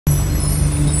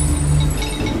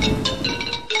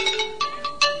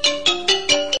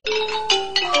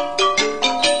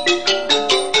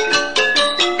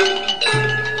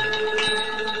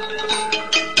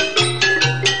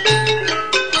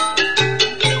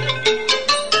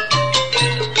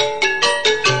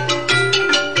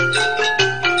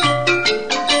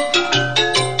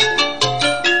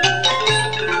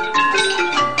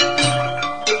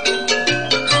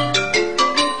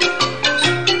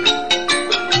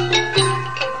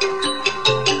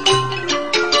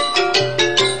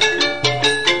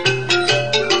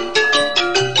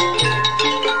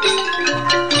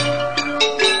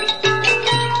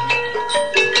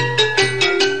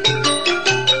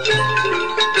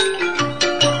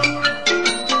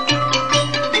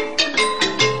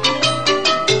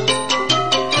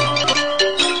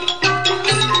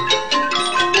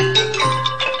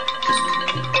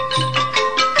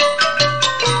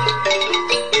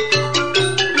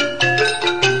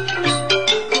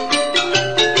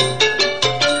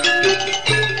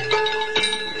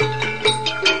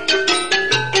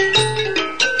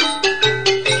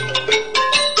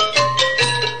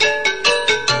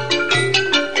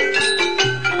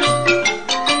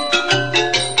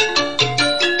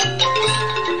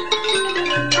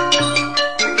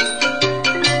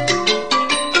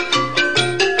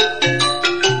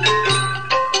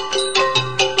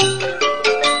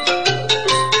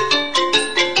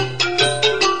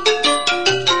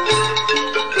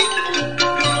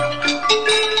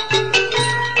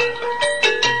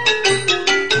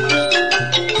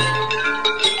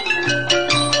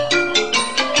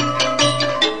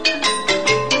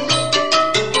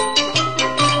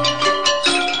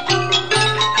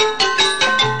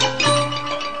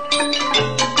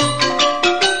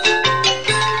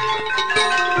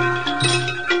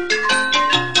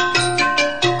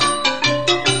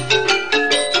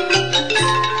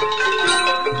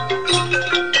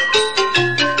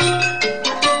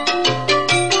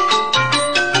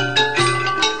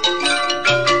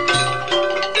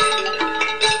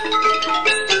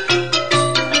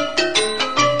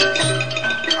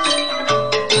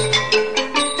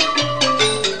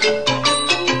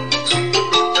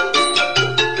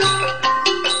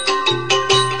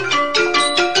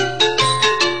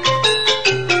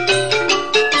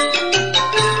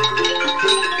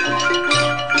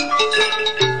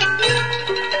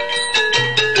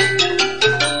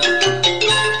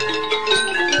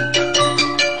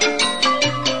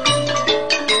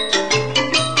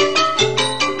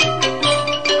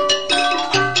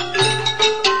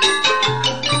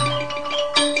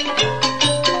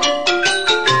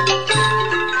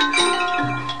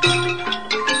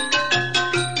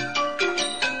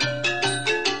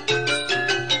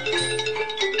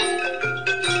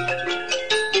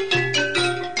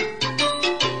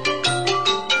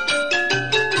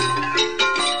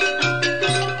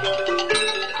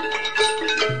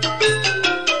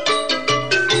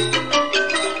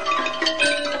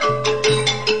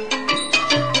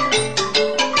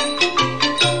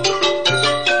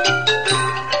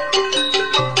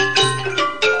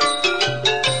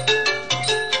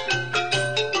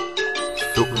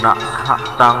นะหะ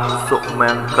ตังสุเม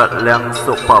งกัดเลียง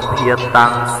สุปเพียตั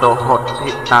งโสหดทิ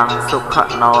ตังสุข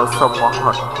โนสมห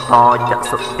ดตอจะ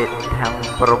สุติแห่ง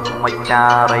ปรุมจา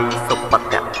รีสุป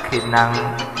ตะขินัง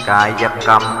กายก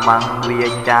รรมังวิ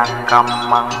จากรร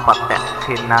มังปตะ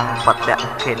ขินังปตะ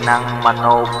ขินังมโน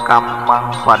กรรมัง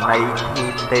ปนัยทิ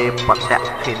เตปตะ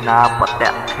ขินาปตะ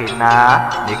ขินา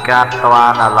นิกาตวา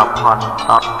นลพัน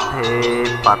ตัดเท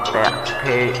ปตะเท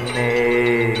เน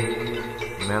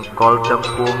เมืองกอลจัง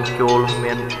พวงโจลเมี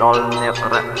ยนดอลเนก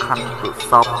ระคันตุ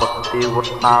สอบปฏิวั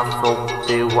ตินาสมเท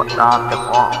วดาจัง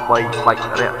ออกใบใบ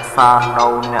เรศาโน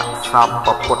เนกสัมป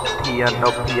ปุตเทียน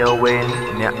เพียเวน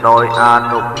เนกโดยอา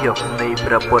นุเพียบในป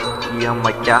ระปุตเทียม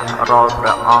จักรอพร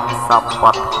ะองค์สัพ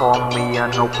ปัตทองมีอ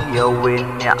นุเพียเวน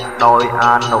เนกโดยอ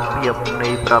านุเพียบใน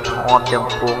ประทอจัง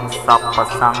พวงสัพป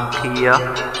สังเคีย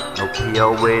นุเพีย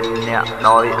เวนเนกโด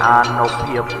ยอานุเ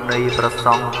พียบในประส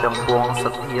งค์จังพวงสั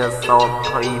ทเทียโสไ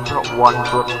ทยพระวันโ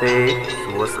ปรเต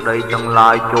สัวสดทั้งหลา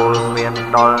ยโจลเมียน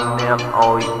ดอลเนียออ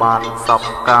ยบานสับ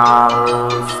กาล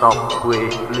สับเว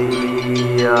ลี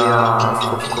ย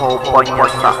สุขโคปัญญา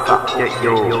สักเจโย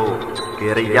กิ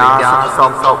ริยาสั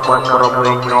มสมบันรเว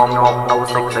งนอมนอมเอา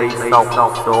สักใดสม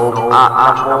สมอะน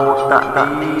ะโมตะ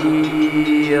ดี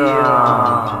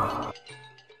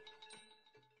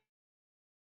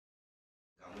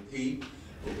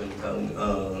ที่เป็นทาง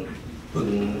พึ่ง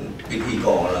พิธี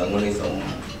ก่อหลังวันนี้สม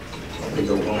เป็น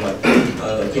ตัวของมัน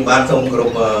ที่บ้านสมกร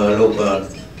มลูก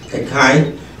คล้าย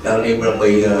ๆแล้วนี่เรา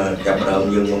มีจับเรา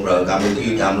ยังของเราการพิธี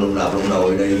ตามลำดับลงหน่อ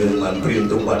ยในยังมันเพียง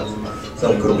ทุกวันส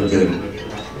มกรมเชิญ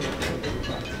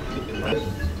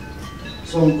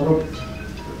สมกรม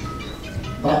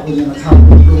พระวิญญาณธรรม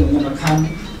ดวงวิญญาณธรรม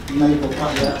ในปกปั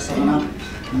กยะสมณะ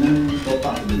ในปก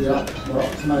ปักวิรัตบร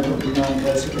ในปกปินองโด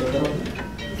ยสิเกตร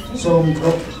สมกร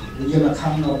มวิญญาณธรร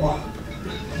มเราบอก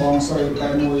บองใส่ใจ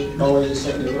มวยโดย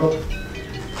สิเกตร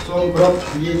สมกรม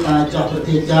ยี่ตาจากประเท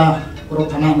ศจ้ากรม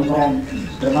ธนานุกรม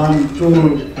แต่บ้านจู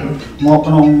หมอก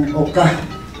นองโอกา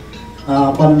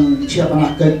ปันเชียบนั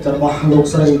กเกิดจะบอกลูก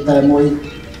ใส่ใจมวย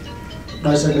โด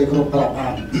ยสิเกตรปราบอ่า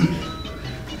น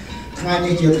ทาง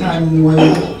นี้เจียทางมวย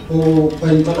ผู้เป็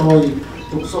นตัวโดย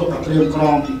ทุกสุขเตรียมกร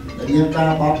อมแต่เนียกา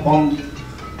บาปอง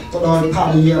ตัวโดยภาพ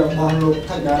เยี่ยมบอลลูก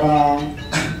ทักดารา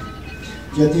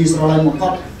เจียที่สลายหมดพั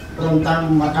ดเริ่มตั้ง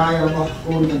มาได้ระบบโก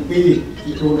นถึงปี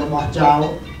ที่ดูระบบเจ้า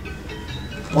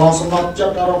บอลสำหรับจับ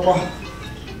ระบบ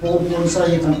ปูนใส่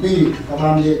ทั้งปีประมา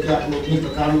ณเดียร์ลูกนี้ปร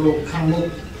ะการลูกข้างมุก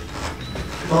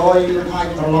โดยมันให้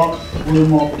ตลอดบุญ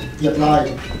หมกเกียรติลาย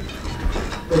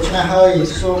โดยชนะเฮย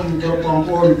ส่งตัวปอง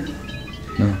ปูน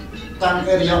ตั้งเอ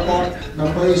ริยาบดน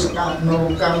ำไปสกัดโน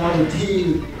กรรมวิธี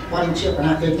วันเชียบน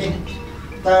าเกิดนี้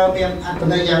แต่เมียนอัต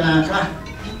นายานาค่ะ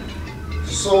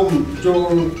ส่งจู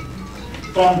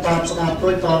ตอนตามสกัดด้ว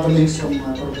ยต่อตอนนี้ส่งมา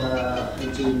ตัว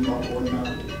จีนบางคน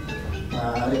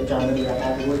เรียกจำเรียกอะไร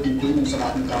ด้วยจริงๆมันสกั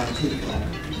ดเป็นการที่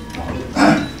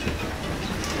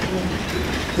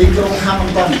ที่ตรงข้าม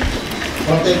ต้นป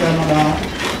ระเทศแคนาดา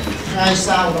ง่ายส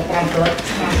าวกับความเกิด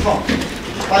งานข้อ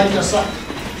ไปจะสัก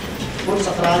พุทธ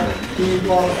ศักราชปีป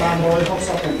อตาม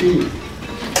160 ปี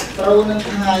ตรนั้น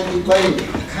ทายปีใบ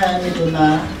แค่มิถุนา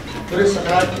พุทธศัก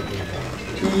ราช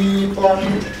ปีปอน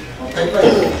ไทยไป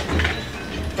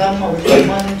กรรมวิธี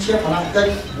มันเชื่อพนักเกิด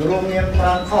รวมเงินปร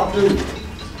างข้อคือ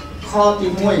ข้อที่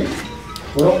มวย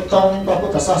รบตรงพระพุท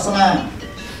ธศาสนา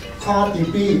ข้อที่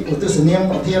ปีอุตสเนียม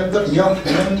ประเทียนก็เดียว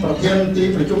นั้นประเทียนที่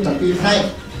ประชุมสังปีให้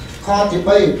ข้อที่ใบ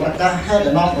ประกาศให้แต่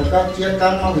น้องประกาศเชียร์กั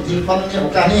นมาวิธีปันเนี่ยโอ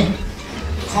กาสนี้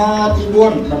ข้อที่บ้ว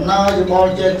นดำนาอยู่บอล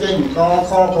เจจริงก็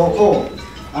ข้อโคโค่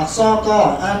อักษรก็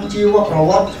อันชีวประ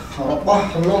วัติระบอบ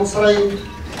โลกไซ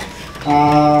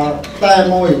แต่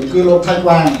มวยคือโลกไทย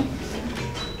วาง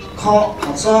ข้อ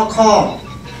อักษรข้อ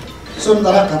สุนท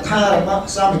รกถาระบอบ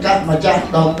สามิกะมาจาก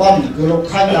ดอกบอลคือโลก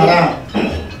ไทยดารา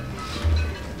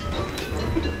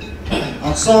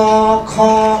อักษรข้อ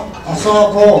อักษร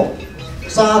โค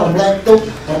ซาลำแรงตุก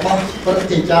ระบอบป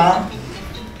ฏิจจา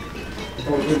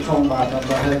ตัวที่คงบาดเ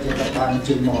ราให้เกี่ยวกับการ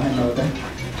จีนหมอให้เราได้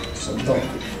สมทบ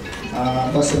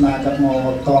ภาษณากับหมอ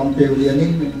ตอนเปลี่ยนเรียนนี้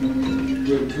อ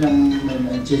ยู่ที่ยังมั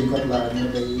นจีนก็หลายใ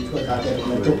นทั่วการเจ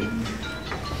ริญทุก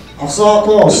อักษร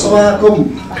ก็สวากุม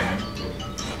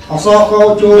อักษรก็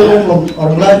จูลงออ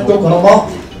กแรงตุกระบอก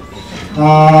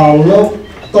ลูก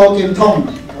โตกินทอง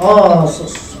อ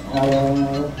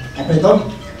ะไรต้น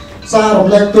ซาลง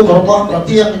แรงตุกระบอกประเ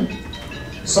ทียน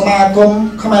สมาคม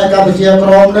ขมายการวิจัยก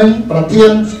รมหนึ่งประเทีย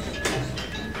น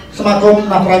สมาคม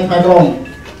นักปราชญ์ขมายกรม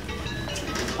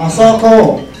อาซอโค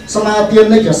สมาเทียน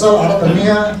ในเจ้าสาวอารัตเนี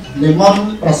ยนิมนต์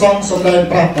ประสงค์แสดง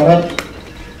ปราบปราม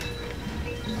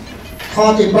ข้อ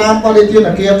ที่ปรามปฏิทิน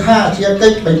เกียร์ท่าเชียร์ติ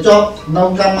ดไปจบน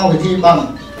กรรมวิธีบัง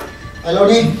ឥឡូវ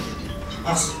នេះ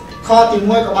ខទី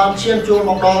1ក៏បានឈានចូល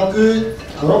មកដល់គឺ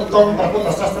គោរពតងព្រះពុទ្ធ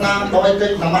សាសនាដោយកិ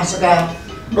ច្ចនមស្ការ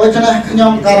ដូច្នេះខ្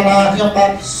ញុំករណីខ្ញុំបា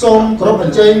ទសូមគោរពអ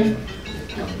ញ្ជើញ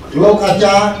លោកអា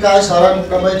ចារ្យកាយសរិន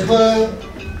ដើម្បីធ្វើ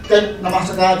កិច្ចនម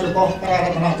ស្ការចំពោះព្រះរ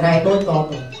តនត្រ័យដូចត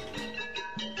ទៅ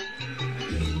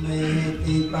មេ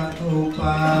តិបទុ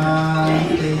បា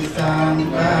តិសង្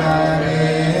ខា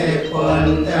រេពុន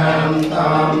តាម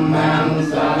តំមាំ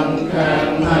សង្ឃัง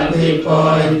អភិពុ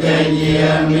ញ្ញ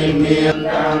យាមិមាន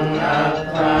ទាំងអត្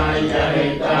តាយិ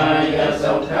តាយ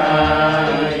សុខា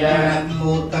យ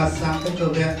មុតសៈភិក្ខ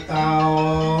វេតោ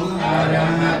អរ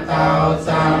ហតោស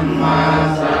ម្មា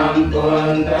សម្ពុ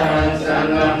ទ្ធស្ស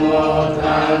នមោ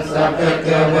ทัสสะភិក្ខ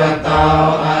វេតោ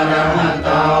អរហ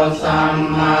តោសម្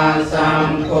មាស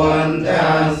ម្ពុទ្ធ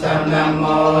ស្សន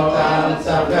មោทัสស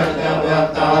ะភិក្ខវេ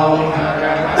តោអរ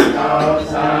ហតោ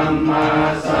សម្មា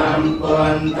សម្ពុ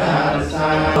ទ្ធស្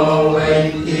សោវេ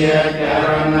ជាច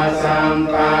រណសម្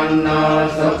បណ្ណោ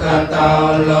សុខតោ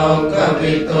លោក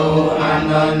វិទូអ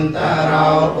នន្តរោ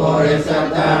ពុរិស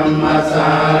ធម្ម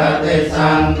សារតិស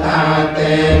ន្តា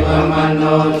ទេវម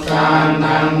នោសា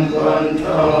นังគុណโต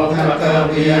ភគ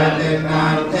វិយេណា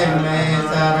ទេមេ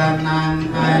សរណัง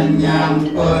អញ្ញំ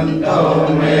គុណโต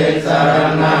មេសរ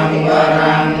ណังវ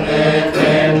រังអេ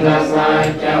តេនស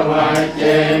ច្ចវ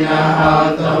ជេនហោ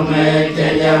តមេជ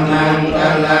យមង្គ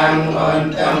លังអន្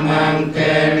តមង្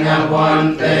គេនវ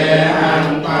ន្ទេអ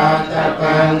ង្បាតប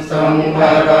ង្សង្វ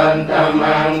រន្តម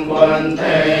ង្គគុណ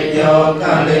ទេយោក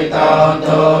លិតោ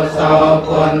ទោសោ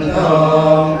គុណធោ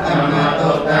ធម្ម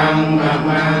តោតាំងមម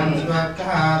ង្សវ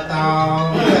កាតោ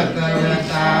កល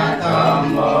តាត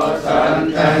មោសន្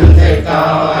តន្តិកោ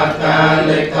អកា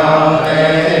လိកោអេ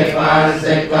បា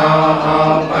សិកោអ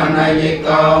បនយិ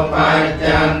កោបច្ច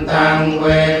ន្តੰ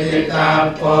វេទិកា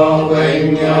ពោវិ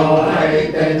ញ្ញោហិ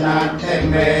តនាធិ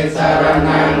មេសរ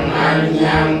ណังអញ្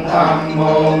ញំធម្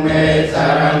មោមេស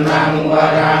រណังវ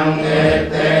រังអេ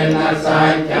តេនស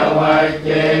ច្ចវ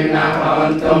ជេនហ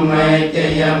ន្តមេជ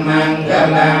យមង្គ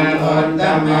លังអន្ត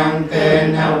មង្គេ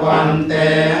នវន្ទេ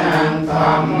អង្ធ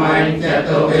ម្មញ្ច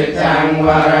តុវិចੰវ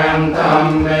រังធ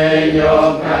ម្មេយោ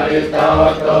កលិតោ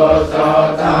ទោសោ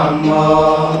ធម្មោ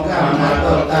កមត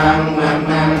តាំងម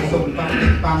មង្សុបតិ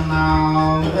បណ្ណោ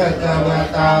ភគវ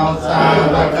តោសា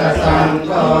វកសង្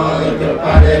ឃោជប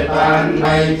ដិបណ្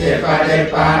ណៃជាបដិ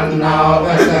បណ្ណោភ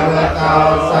គវតោ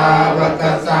សាវក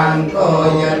សង្ឃោ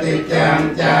យតិចាំ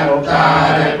ចតា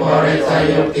រិពុរិស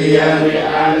យុគិយវិ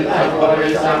អន្តពុរិ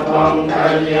សបង្ក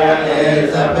យេ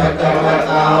សភគវ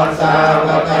តោសាវ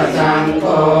កសង្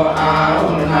ឃោអា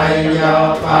หุណៃយោ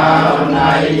បាหุ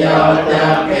ណៃយោច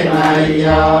ភិណៃ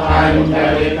យោអញ្ច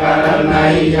លិករណៃ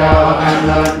យោអ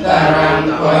នន្តរੰ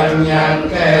បញ្ញ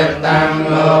កេតាំង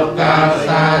លោកកា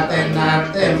សាតិណា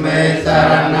តិមេស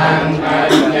រណังអ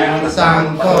ញ្ញំស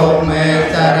ង្ឃោមេ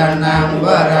សរណังវ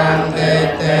រังអេ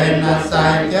តេនស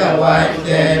ច្ចវ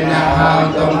ជេនហោ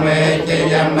តមេជ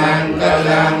យមង្គ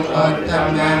លังអត្ត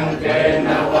មង្គេន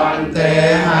វន្ទេ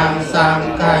ហំសង្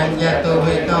ឃញ្ញតុ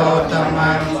វិតោតម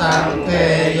ង្សង្ឃេ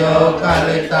យោក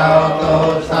លិតោទោ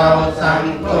សោស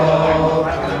ង្ឃោ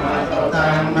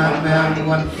តាមមំ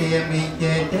វន្ទាមិ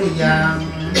ចេតិយ៉ាង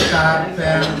សា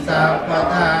ពេងសាប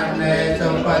តានេសុ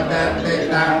បតតិ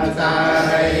តាំសា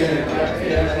រិ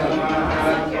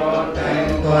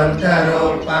គុណតរូ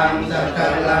បង្សក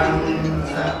លੰ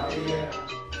ស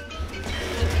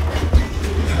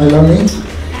ឥឡូវនេះ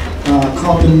ខ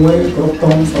ទី1គ្រប់ត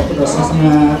ងព្រះពុទ្ធសាស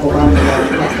នាក៏បាន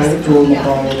ដាក់ទៅចូលមកដ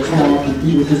ល់ខទី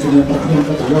2វិទ្យាល័យប្រធាន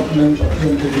កិត្តិយសនិងប្រធា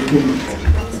នកិត្តិយស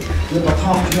ជាបឋ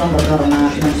មខ្ញុំបករណា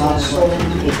ខ្ញុំបាទសូម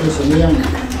ឧទ្ទិសនាម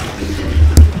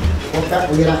ឱកាស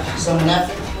វិរៈសមណៈ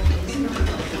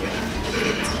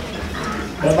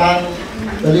ដែលបាន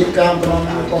ពលិកម្មប្រម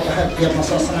ពុទ្ធហេតុជា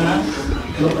សាសនា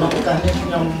លោកក្នុងឱកាសនេះខ្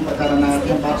ញុំបករណាខ្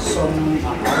ញុំបាទសូមអ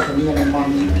រគុណនឹង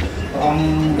ព្រះអង្គ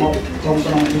មកគុំ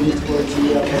ក្នុងជីវិតធ្វើជា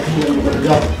ប្រធានប្រ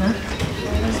យោជន៍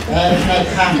ហើយផ្នែក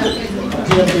ខាងប្រ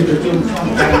ធានទីប្រជុំខ្ញុំ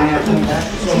បករណាខ្ញុំបាទ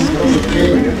សូមគោរពជេរ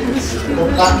លោក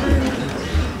បាទ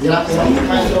វិរៈព្រះអង្គ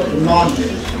ផ្នែកលោកជំនាន់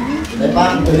ដែលបា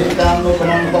នពលិកម្មនៅក្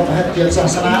នុងពុទ្ធហេតុជាសា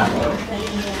សនា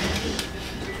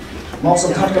មកស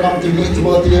ង្ឃឹមក្នុងទីនេះធ្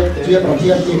វើជាប្រ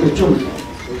ធានទីប្រជុំ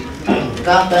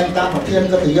ការតែងតាំងប្រធាន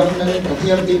កិត្តិយសនិងប្រ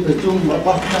ធានទីប្រជុំរប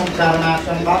ស់ខ្ញុំកាលណាខ្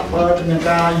ញុំបាទបើមាន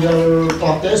ការយល់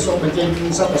តោះទេសូមបញ្ចេញ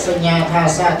សត្វសញ្ញាថា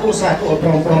សាធុព្រ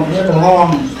មគ្នារហង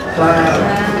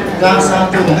ការសា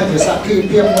ធុនេះជាសក្ខី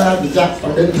ភាពមួយវិចារប្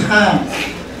រដឹងថា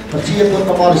ប្រជាពុទ្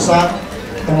ធបរិស័ទ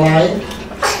ទាំងឡាយ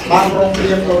បានរងព្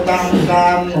រៀងទៅតាមកា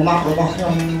រប្រមាថរបស់ខ្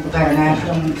ញុំកាលណាខ្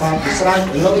ញុំបាទស្រេច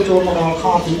លើកចូលមកដល់ខ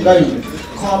ទី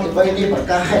3ខ ข้อที่ใบนี้ประ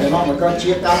กาศให้น้องประกาศเชี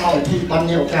ยร์การเอาที่ปันเ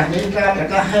นี่ยโอกาสนี้การประ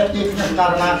กาศให้ที่กา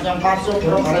รมายังบ้านสุข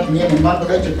รบอะไรเนี่ยเหมือนบ้านก็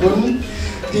ได้จุดคุ้น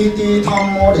ที่ทอม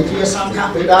โมเดที่สร้างข้า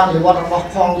ไปด้านในวัดวัด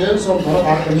คลองเยอะส่งของอ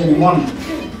ะไรกันนี่ในมัน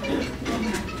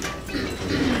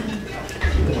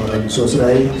สุดท้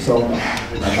ายส่ง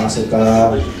นมัสการ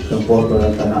หลวงพ่อปร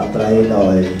ะธานไตรโด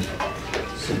ย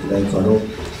สุดท้ายขอรับ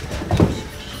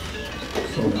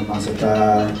ส่งนมัสกา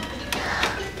ร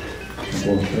หล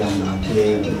วงพ่อพระนาเท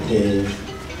เท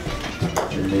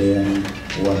เรียน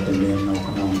วัดเรียนนอก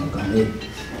นองกันนี้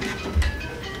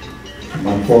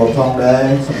มันโพท่องได้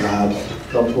สำหรับ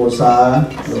ครอบครัวซา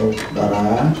โลกดารา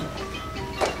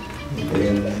เรี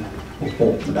ยนป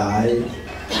กได้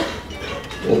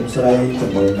ใส่จ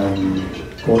มูกนม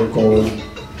โกน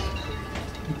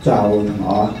เจ้าหนัง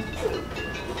อ๋อ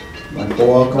มันโพ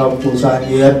ครอบครัวซาเ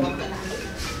ย็ด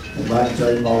บ้านใจ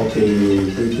มอปี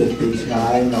ตีช้า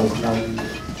ยนอกนอง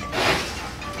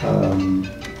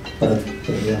เปิดเ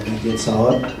รียนเรียนซอ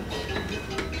ส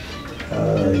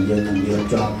ยังนั่งเรียน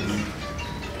จอม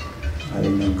ไอ้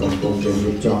นั่งกองเรี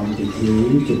ยนจอมที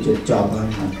จุดจอบให้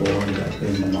มันโตได้เป็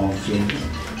นมองจริง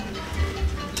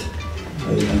ไ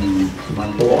อ้นั่งมัน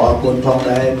โตออกคนท้องไ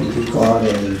ด้ที่ก็ไ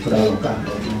ด้ประกันอ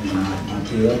อกมาเ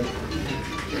ทียบ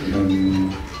นั่ง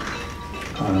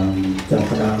จะ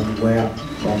ประดามแวบ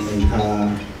กองมีทา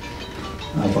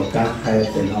ประกาศให้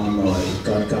เป็นน้องหน่อย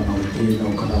ก่อนกำลังที่น้อ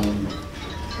งขนม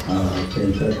เป็น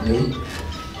แบบนี้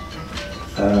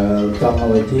กำลั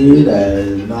งที่ได้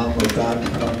น้องประกาศ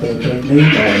เป็นแบบนี้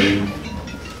โดย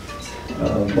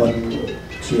บน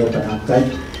เชียร์ประทับใจ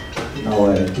หน่อ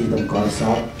ยที่ต้องการส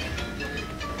อบ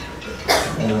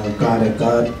การได้เ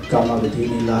กิดกำลังที่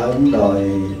นี้แล้วโดย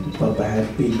ประกาศ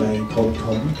ปีใบท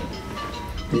ม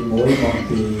ที่มวยมอง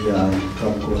ปีกอ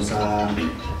งโกซา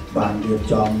บานเดียบ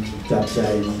จอมจับใจ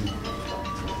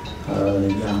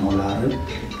อย่างอลารึ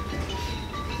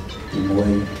ที่มว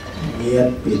ยเงียบ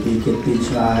ปีตี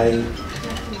ชาย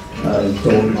โจ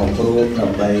นออกรูปน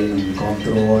ำไปคอนโท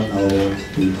รลเอา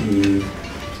ปีที่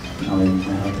เอา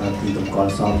ถ้าที่ต้องการ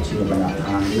สอบเชื่อบรรดาท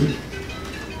างนี้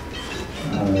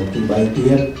ที่ใบเที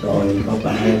ยบโดยเขาไป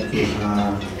ให้คือพา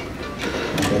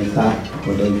เป็นตาค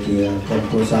นเดินเกียร์กอง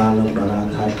โกซาลงดารา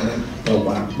ไทยตัว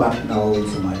บัตรเอา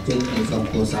สมัยจึ๊กในกอง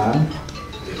โกซา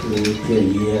คือเกี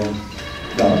ยร์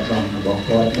ดอกดองบอก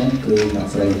ก้อนนั่นคือหนัก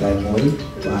ใส่ใจมวย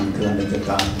บางเครื่องในกิจก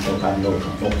ารต่อการโหลดข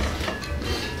องผม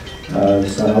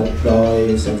สำหรับโดย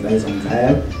สังเกตสังเก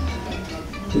ต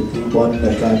ที่บนใน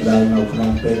การเดินเอาขน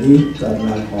มเปรี้การน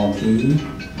ำหอมผี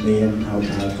เนียนเอา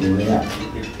ทาถูเลย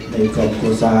ในกองโก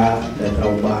ซาในเรา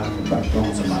บางบัตรกอง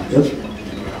สมัยจึ๊ก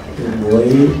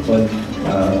với phần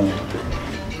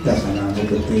các khả năng của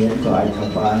thực tiễn có anh tham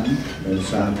bán để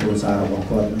sang cô xa của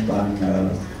con ban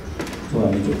thua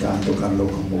những cáiการตัวการลง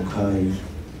ของบุคคล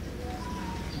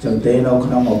จังเต้นเอาข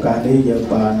นมการนี้ยัง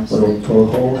บานปลุกโชว์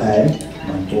โหแห่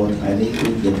มันตัวไทยนี้คื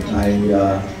อหยุดใน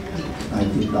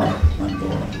ที่ดอกมันตั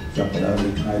วจับไปแล้ว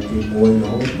ในที่มวยโ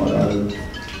น้ตมาแล้ว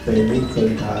เป็นนี้เคย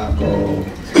ทาก็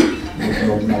มี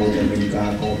ลมเราจะมีกา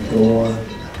รโกงตัว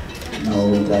เรา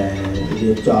แต่เรี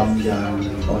ยบจอมอย่าง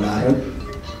อลารึ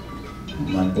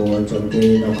มันตัวจนที่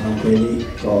เราทำไปนี้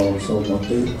ก็ส่งหมด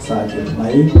ที่สายจุดไหม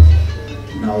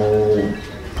เรา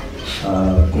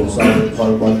กุศลพ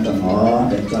ลบอลต่างหอ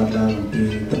แต่การเราที่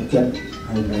ตึกจัดใ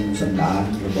ห้มันสันดาน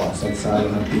หรือบอกสันสาย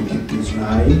มันที่ใ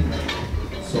ช้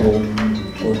ส่ง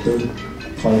โอตึก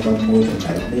พลบอลมวย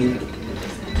ต่างๆนี้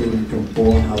จึงถูกโป้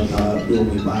เอาถ้าดู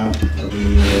มีบ้างมี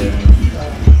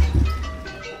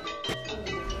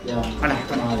อะไร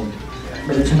ก็ได้เ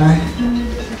ป็นใช่ไหม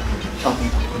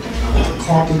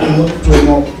ข้อที่ตัวจุดโม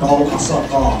กเราอักษร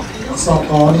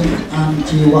กอนี่อ่าน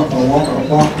จีวะตัว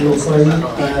บอกลูกใส่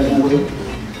แต่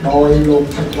โดยลูก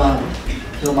ทักว่า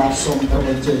จะมาส่งทำเ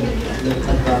ป็นจริงลูก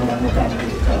ทักว่าบรรยากาศ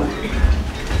ดีครับ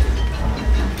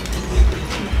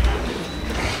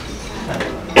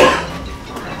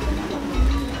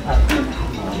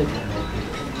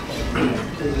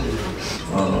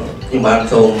nhưng bạn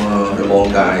xong được một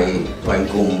cái thoại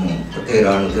cùng có thể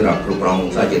là từ đặc rụp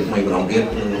rong xa chết mấy rong tiết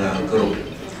cơ rụp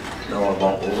đó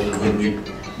bóng của nhiều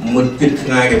một chút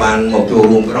ngay cái bàn một chỗ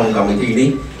luôn cái rong cầm cái gì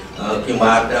đi nhưng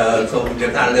mà xong cái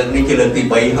ta lên đi chơi lên tìm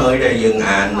bấy hơi đây dừng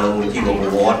án chỉ một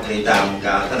vót thì tạm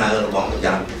cả cái nào bóng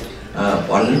chặt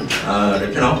quán để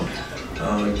cho nó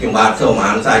nhưng mà xong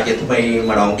án xa chết mấy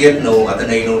mà rong tiết nô ở tên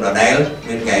này nô đã đéo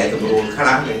bên kẻ tụi luôn khá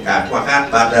lắm bên cả qua khác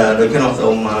và để cho nó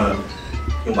xong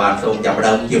nhưng mà xong chập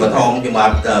đầu chỉ vào thong nhưng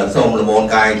mà xong là một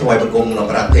cái thôi bên cùng nó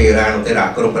bắt thì ra nó sẽ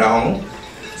đặt group rong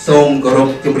xong group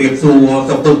chụp điệp xu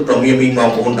xong tụt trong miền mình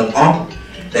mong bốn tầng óc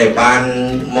để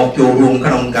ban một chủ room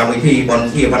khăn ông cầm thi bọn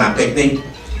kia và làm kịch đi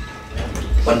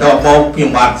បន្តមកខ្ញុំ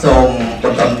បាទសូមប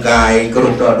ន្តកាយគ្រ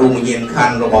ប់រូបវិញ្ញាណខ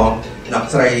ណ្ឌរបស់អ្នក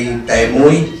ស្រីតែមួ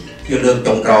យជាលើក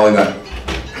ចុងក្រោយបាទ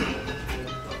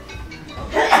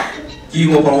ជី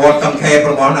វប្រវត្តិសង្ខេប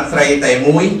របស់អ្នកស្រីតែ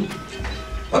មួយ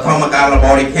បឋមកាលរប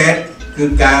រិខេតគឺ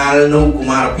កាលនោះកុ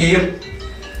មារភាព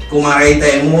កុមារី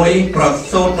តែមួយប្រ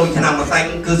សូតនៅឆ្នាំម្សិល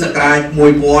គឺសករាជ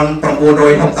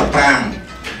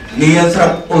1965នាស្រុ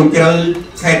កអូជ្រៅ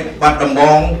ខេត្តបាត់ដំប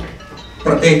ង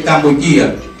ប្រទេសកម្ពុជា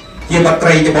ជាបត្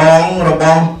រីច្បងរប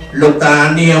ស់លោកតា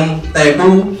នាមតែ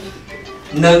ប៊ូ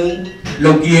និង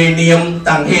លោកយាយនាម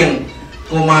តាំងហៀង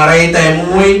កុមារីតែ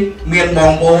មួយមានប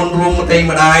ងប្អូនរួមម្ទេយ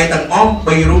ម្ដាយទាំងអស់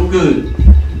3រូបគឺ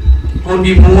កូន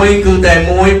ទី1គឺតែ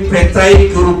មួយភេទស្រី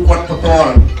គឺរូបគាត់ផ្ទា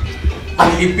ល់កូ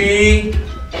នទី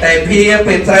2តែភា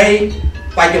ភេទស្រី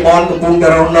បច្ចុប្បន្នកំពុងតែ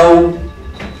រស់នៅ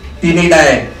ទីនេះដែ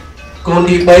រកូន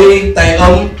ទី3តែ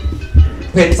អ៊ំ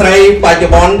ភេទស្រីបច្ចុ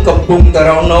ប្បន្នកំពុងតែ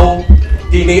រស់នៅ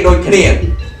ទីនេះដូចគ្នា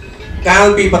កាល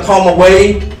ពីបឋមវ័យ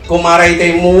កុមារីតែ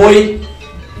មួយ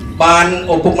បាន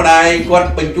ឪពុកម្ដាយគាត់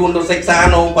បញ្ជូនទៅសិក្សា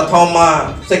នៅបឋម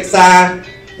សិក្សា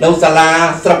នៅសាលា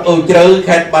ស្រុកអូជ្រៅ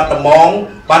ខេត្តបាត់ដំបង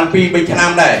បាន2-3ឆ្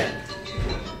នាំដែរ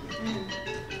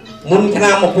មុនឆ្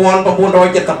នាំ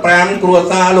1975គ្រួ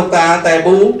សារលោកតាតែ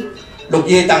ប៊ូលោក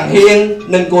យាយតាំងហៀង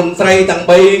និងកូនស្រីទាំង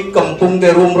3កំពុងតែ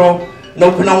រួមរស់នៅ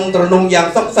ក្នុងទ្រនំយ៉ាង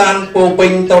សុខសាន្តពោពេ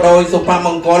ញទៅដោយសុភម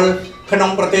ង្គលក្នុ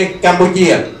ងប្រទេសកម្ពុជា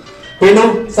ពេលនោះ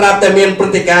ស្រាប់តែមានព្រឹ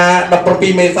ត្តិការណ៍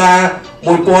17មេសា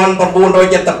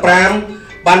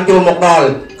1975បានចូលមកដល់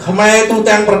ខ្មែរទូ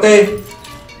ទាំងប្រទេស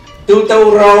ទូទៅ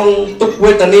រងទុក្ខ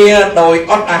វេទនាដោយ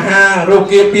អត់អាហាររោ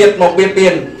គាពៀតមកបៀតបៀ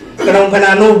នក្នុងខ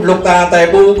ណៈនោះលោកតាតែ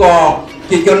ប៊ូក៏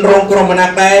ជាជនរងគ្រោះម្នា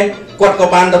ក់ដែរគាត់ក៏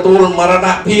បានទទួលមរណ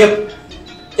ភាព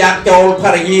ចាក់ចូលភ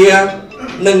រិយា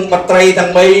និងបត្រីទាំ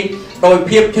ង3ដោយ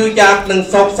ភាពឈឺចាប់និង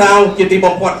សោកសៅជាទី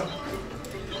បំផុត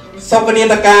សោកនា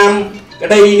ដកម្មក្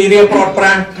តីនិរាប្រត់ប្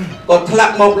រាស់ក៏ធ្លា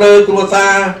ក់មកលើគ្រួសា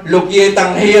រលោកយាយតាំ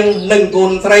ងហៀងនិងកូ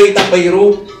នស្រីទាំង3រូ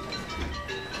ប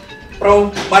ប្រុស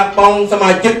បាត់បង់សមា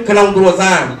ជិកក្នុងគ្រួ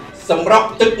សារសម្រាប់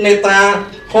ទឹកនេត្រា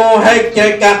ហូរហែកចែក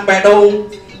កាត់បេះដូង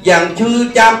យ៉ាងឈឺ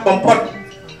ចាប់បំផុត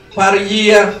ភរិយា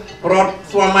រត់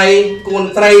ស្វាមីកូន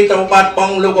ស្រីត្រូវបាត់ប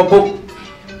ង់លោកឪពុក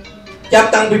ចាប់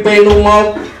តាំងពីពេលនោះមក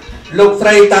លោកស្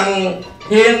រីតាំង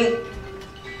ហៀង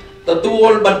ទទួ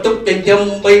លបន្ទុកចិញ្ចឹម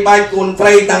បីបាច់កូនស្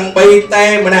រីតាំង3តែ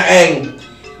ម្នាក់ឯង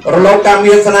រលកកម្ម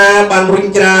វាសនាបានរុញ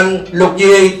ច្រានលោក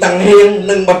យាយតាំងហៀង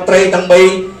និងបត្រីទាំង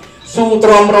3ស៊ូទ្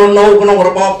រាំរនៅក្នុងរ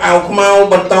បបអាវខ្មៅ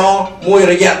បន្តមួយ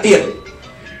រយៈទៀត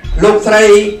លោកស្រី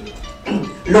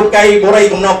លោកកៃបរិយ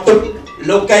កំណប់ទុក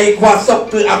លោកកៃខ្វះសុខ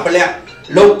គឺអបលៈ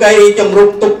លោកកៃចម្រុក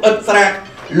ទុកឥតស្រាក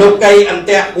លោកកៃអន្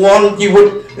តៈវ័នជីវិត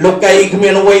លោកកៃគ្មា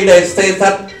នអ្វីដែលស្ថិរស្ថិ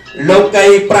តលោកកៃ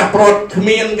ប្រះប្រត់គ្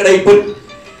មានក្តីពិត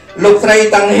លោកស្រី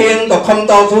តាំងហៀងក៏ខំ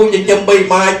តស៊ូចិញ្ចឹមបី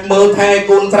បាច់មើលថែ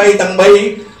កូនស្រីទាំង3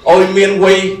ឲ្យមាន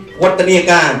វ័យវឌ្ឍនា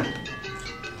ការ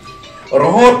រ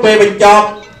ហូតពេលបញ្ចប់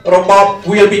របប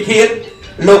វាលពិឃាត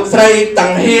លោកស្រីតាំ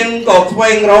ងហៀងក៏ស្វែ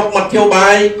ងរកមធ្យោបា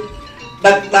យ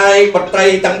ដឹកដៃបត្រី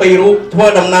ទាំង3រូបធ្វើ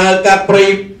ដំណើរកាត់ព្រៃ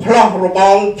ផ្លោះរប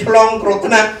ងឆ្លងគ្រោះ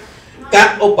ថ្នាក់កា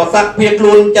ត់ឧបសគ្គភៀសខ្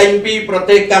លួនចេញពីប្រ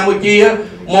ទេសកម្ពុជា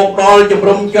មកដល់ជំ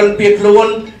រំជនភៀសខ្លួន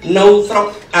នៅស្រុក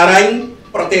អារ៉ាញ់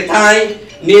ប្រទេសថៃ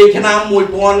នាឆ្នាំ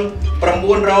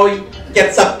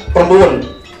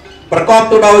1979ប្រកប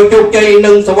ទៅដោយជោគជ័យ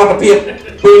និងសុវត្ថិភាព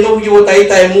ពេលនោះយុវតី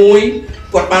តែមួយ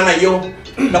គាត់បានអាយុ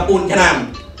14ឆ្នាំ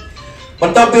ប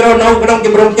ន្ទាប់ពីរស់នៅក្នុង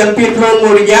ជំរំជនភៀសខ្លួនមួ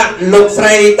យរយៈលោកស្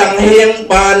រីតាំងហៀង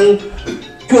បាន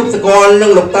ជួបសកលនឹ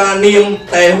ងលោកតានាម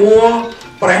តែហួរ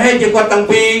ប្រហែលជាគាត់តាំង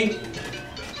ពី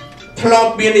ធ្លាប់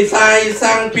មាននិស័យ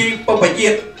សាំងពីបព្វជិ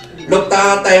តលោកតា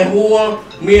តែហួរ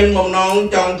មានបំណង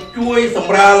ចង់ជួយស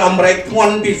ម្រាលអាមេរិកធ្ង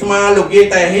ន់ពីស្មាលោកយាយ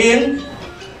តែហៀង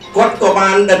គាត់ក៏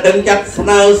បានដណ្ដឹងចាត់ស្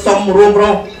នើសុំរួមរ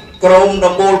ស់ក្រុម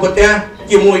ដំបូលប្រទេស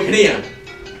ជាមួយគ្នា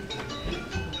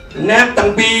អ្នកទាំ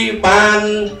ងពីរបាន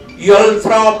យល់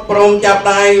ស្របព្រមចាប់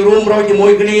ដៃរួមរស់ជាមួ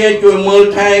យគ្នាជួយមើល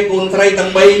ថែកូនស្រីទាំ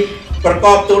ង3ប្រក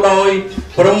បទៅដោយ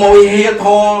ប្រមូលហេតុធ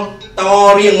រត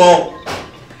រៀងមក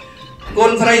កូ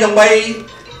នស្រីទាំង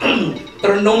3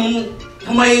ត្រនំ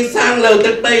ថ្មីសាងលើ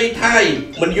ទឹកដីថៃ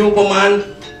មិនយូរប្រមាណ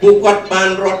ពួកគាត់បាន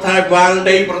រដ្ឋាភិបាល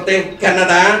នៃប្រទេសកាណា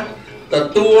ដាទ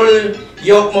ទួល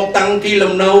យកមកតាំងទី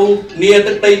លំនៅនា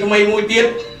ទឹកដីថ្មីមួយទៀត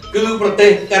គឺប្រទេ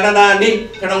សកាណាដានេះ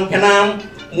ក្នុងឆ្នាំ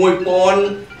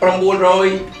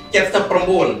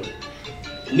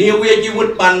1979នាវាជីវិត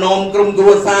បាននាំក្រុមគ្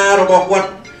រួសាររបស់គាត់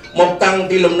មកតាំង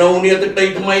ទីលំនៅនាទឹកដី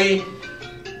ថ្មី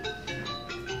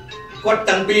គាត់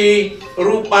តាំងពី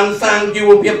រូបបានសាងជីវ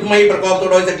ភាពថ្មីប្រកបទៅ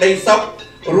ដោយសេចក្តីសុខ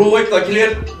រួចក៏ឆ្លៀត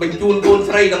បញ្ជូនកូន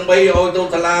ស្រីទាំង3ឲ្យទៅ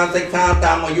សាលាសិក្សា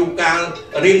តាមអាយុកាល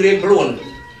រៀងៗខ្លួន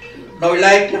ដោយ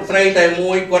ឡែកអ្នកស្រីតែ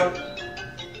មួយគាត់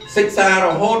សិក្សារ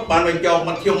ហូតបានបញ្ចប់ម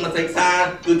ធ្យមសិក្សា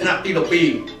គឺថ្នាក់ទី12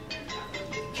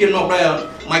ឈានមកដល់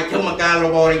មជ្ឈមការរ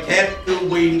បស់រិខេតគឺ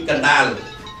វីនកណ្ដាល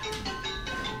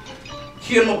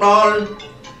ឈានមកដល់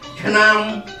ឆ្នាំ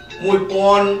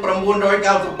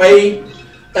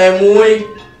1993តែមួយ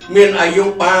មានអាយុ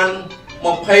បាន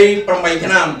28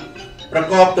ឆ្នាំប្រ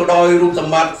កបទៅដោយរូបស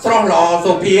ម្បត្តិស្រស់ល្អ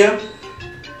សូភា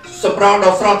សម្រាប់ដ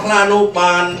ល់ស្រស់ថ្លានោះ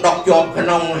បានដកជាប់ក្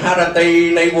នុងហរតី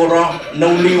នៃបុរសនៅ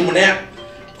លាវម្នាក់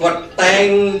គាត់តែង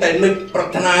តែនឹកប្រា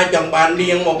ថ្នាចង់បាននា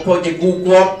ងមកធ្វើជាគូ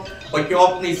គាត់បញ្ច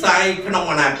ប់និស័យក្នុង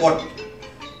អនាគត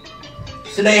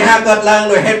ស្នេហាកើតឡើង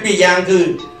ដោយហេតុពីរយ៉ាងគឺ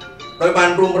ដោយបាន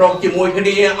រួមរងជាមួយគ្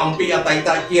នាអំពីអតីត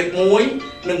ជាតិមួយ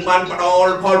និងបានផ្ដ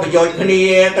ល់ផលប្រយោជន៍គ្នា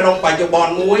ក្នុងបច្ចុប្ប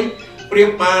ន្នមួយប្រៀប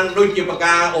បានដូចជាប្រ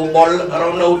ការអូបុលរ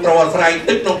នៅត្រអាស្រ័យ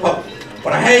ទឹកក្នុងភព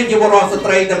ប្រហែលជាបរិសុទ្ធស្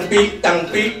ត្រីទាំ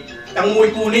ងមួយ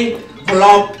គូនេះធ្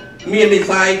លាប់មាននិ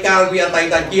ស័យកាលពីអតី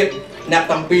តជាតិអ្នក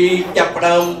ទាំងពីរចាប់ផ្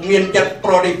ដើមមានចិត្ត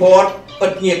ប្រតិបត្តិពិ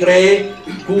តញាក្រេ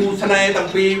គូស្នេហ៍ទាំង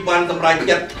ពីរបានសម្រេច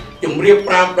ចិត្តជម្រាប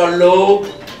ប្រាប់ដល់លោក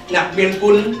អ្នកមាន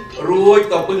គុណរួច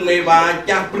ក៏ពឹងមេវា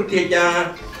ចាស់ព្រឹទ្ធាចារ្យ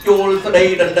ចូលស្ដី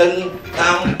ដណ្ដឹង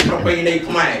តាមប្រពៃណី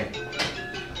ខ្មែរ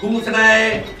គូស្នេហ៍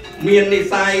មាននិ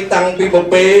ស័យតាំងពីប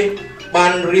ពេបា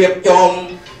នរៀបចំ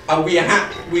អវិហៈ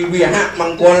ម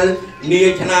ង្គលនា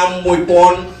ឆ្នាំ1993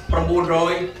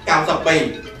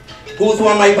គូស្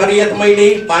វាមីភរិយាថ្មី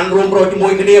នេះបានរួមរស់ជាមួ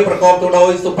យគ្នាប្រកបទៅដោ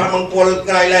យសុភមង្គល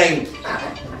ក្រៃលែង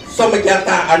សូមចាត់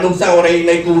ថាអនុស្សាវរីយ៍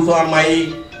នៃគូស្វាមី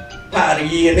ភរិ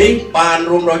យានេះបាន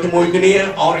រួមរស់ជាមួយគ្នា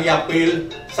អស់រយៈពេល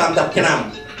30ឆ្នាំ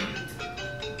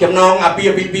ចំណងអាពា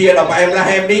ហ៍ពិពាហ៍ដ៏ផ្អែមល្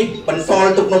ហែមនេះបន្ស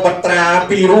ល់ទុកនូវបត្រា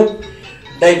ពីររូប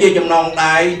ដែលជាចំណង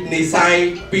ដៃនិស័យ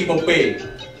ពីបំពេ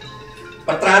ប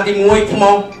ត្រាទី1ឈ្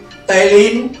មោះតេលី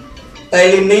ន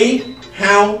នី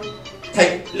ហៅថេ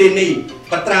លីនី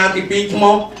បត្រាទី2ឈ្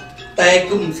មោះតេ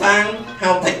គុំសាងហៅ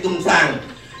ថេគុំសាង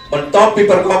បន្ទាប់ពី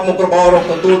ប្រកបមុខរបររក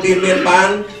ទទួលទានមានបាន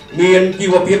មានជី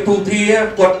វភាពទូធា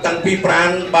គាត់តាំងពីប្រាន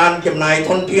បានចំណាយធ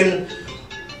នធាន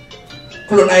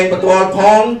ខ្លួនឯងបន្ទាល់ផ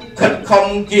ងខិតខំ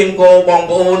ជាងគោបង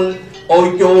ប្អូនអុយ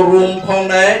ចូលរួមផង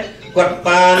ដែរគាត់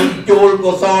បានចូល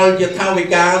កុសលជាថាវិ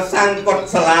ការសាងកុដិ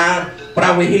សាលាព្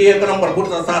រះវិហារក្នុងព្រះពុទ្ធ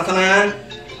សាសនា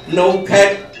នៅខេ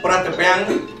ត្តប្រតិពាំង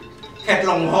ខេត្ត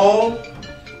ឡុងហោ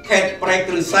ខេត្តប្រែក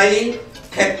ឫស្សី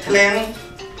ខេត្តឃ្លាំង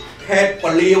ខេត្តព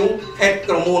លាវខេត្ត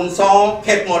ក្រមួនស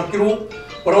ខេត្តមាត់ជ្រូក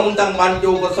ព្រមទាំងបាន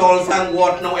ចូលកុសលសាងវ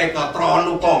ត្តនៅឯកត្រ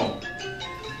នោះផង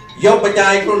យកបច្ច័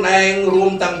យខ្លួនឯងរួ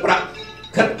មទាំងប្រាក់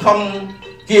ខិតខំ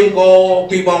គៀងគោ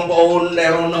ពីបងប្អូនដែ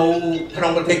លនៅក្នុ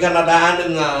ងប្រទេសកាណាដានិ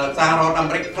ងសហរដ្ឋអា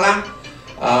មេរិកខ្លះ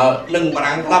និងបា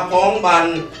រាំងខ្លះផងបាន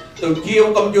ទៅជាវ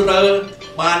កុំព្យូទ័រ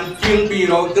បានជាង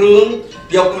200គ្រឿង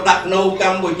យកទៅដាក់នៅក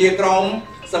ម្ពុជាក្រម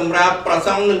សម្រាប់ប្រស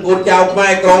ង់និងកូនចៅខ្មែ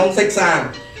រក្រមសិក្សា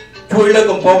ជួយលើក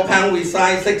កម្ពស់ខាងវិស័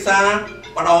យសិក្សា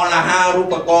ផ្ដល់អាហារូ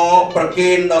បករណ៍ប្រគេ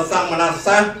នដល់សាមណ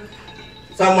សិស្ស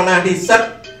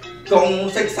កង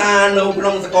សិក្សានៅក្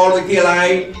នុងសាកលវិទ្យាល័យ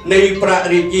នៃព្រះ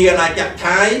រាជាអាណាចក្រ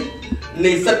ថៃ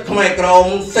និស្សិតខ្មែរក្រម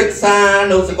សិក្សា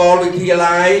នៅសាកលវិទ្យា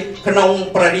ល័យក្នុង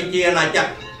ព្រះរាជាអាណាចក្រ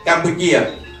កម្ពុជា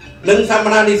និងសាម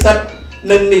ណនិស្សិត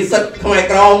និងនិស្សិតខ្មែរ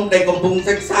ក្រមដែលកំពុង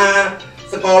សិក្សា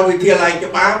សាកលវិទ្យាល័យ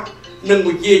ច្បាប់និង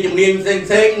វិជ្ជាជំនាញផ្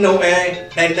សេងៗនៅឯ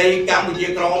ដែនដីកម្ពុជា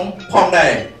ក្រមផងដែ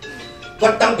រគា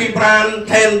ត់តាំងពីប្រាន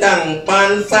ថែមទាំងបា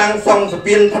នសាងសង់ស្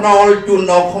ពានថ្នល់ជូន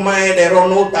ដល់ខ្មែរដែលរស់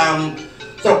នៅតាម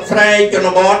ស្រុកស្រែជន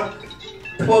បទ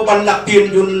ធ្វើបណ្ឌទាន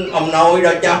យន្តអំណោយដ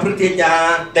ល់ចាស់ព្រឹទ្ធាចារ្យ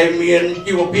ដែលមាន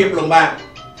ជីវភាពលំបាក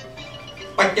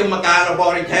បច្ចុប្បន្នកាលរប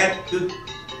ស់រិខេតគឺ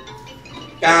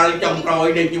កាលចំក្រោយ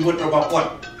នៃជីវិតរបស់គាត់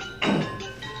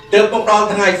ទើបមកដល់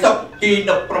ថ្ងៃសុក្រទី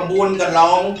19កន្ល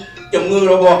ងជំងឺ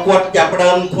របស់គាត់ចាប់ផ្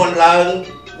ដើមធ្ងន់ឡើង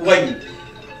វិញ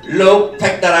លោកថេ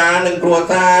កតារានិងគ្រួ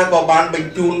សារក៏បានប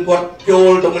ញ្ជូនគាត់ចូ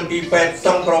លទៅមន្ទីរពេទ្យស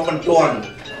ង្គ្រោះបន្ទាន់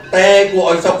តែគួរ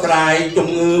ឲ្យសោកស្ដាយជំ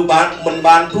ងឺមិន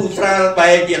បានធូរស្រាលបែ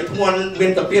រជាធ្ងន់មា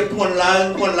នសភាពធ្ងន់ឡើង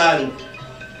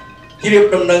ជ្រាប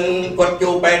ដំណឹងគាត់ចូ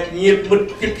លពេទ្យញាតិមិត្ត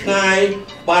ជិតឆ្ងាយ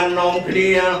បាននាំគ្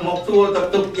នាមកសួរទៅ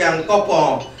ទុកយ៉ាងកកក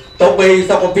ទៅបី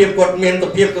សុខភាពគាត់មានស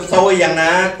ភាពកសោយយ៉ាង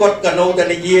ណាគាត់ក៏នៅតែ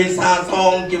និយាយសារស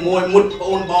ងជាមួយមុតប្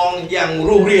អូនបងយ៉ាង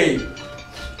រុះរាយ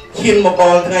ឈានមកដ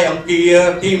ល់ថ្ងៃអង្គារ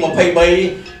ទី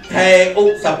23ខែឧ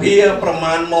សភាប្រ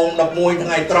មាណម៉ោង11ថ្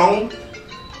ងៃត្រង់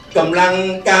កម្លាំង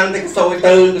ការទៅកសោយ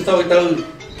ទៅ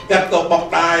កាត់ក៏បោក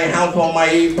ដែរហៅថ្មី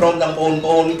ព្រមទាំងបងប្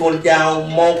អូនកូនចៅ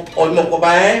មកអុយមុខក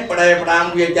បែផ្ដែផ្ដាំ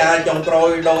វាចាចុងក្រោយ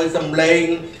ដោយសំឡេង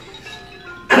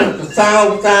សា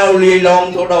វលាយឡំ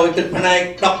ទៅដោយទឹកភ្នែក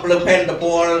10លើផែនតព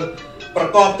លប្រ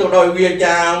កបទៅដោយវា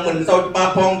ចាមិនសូវច្បា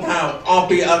ស់ផងថាអស់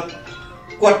ពីអត់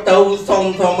គាត់ទៅសុំ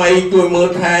ថ្មីជួយមើល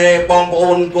ថែបងប្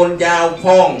អូនកូនចៅផ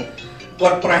ង គា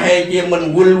ត់ប្រហែលជាមិន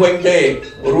វល់វិញទេ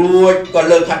រួចក៏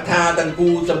លើកហដ្ឋាទាំងគូ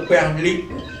សំពះលី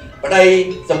ប្តី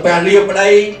សំពះលាប្តី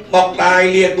មកតាយ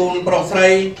លាកូនប្រុសស្រី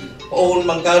ប្អូន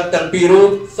បង្កើតទាំងពីររូប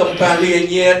សំពះលា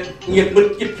ញាតិមិត្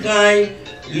តជិតឆ្ងាយ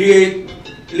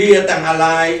លាទាំងអា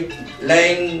ឡាយលែ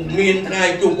ងមានថ្ងៃ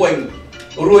ជួបវិញ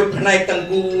រួចផ្នែកទាំង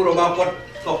គូរបស់គាត់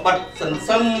ក៏បាត់សន្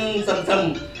សឹម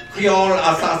ខ្យល់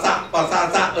អាសាសៈបាសា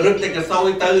សៈរឹតតែកសោយ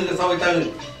ទៅ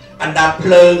អណ្ដាតភ្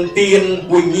លើងទៀន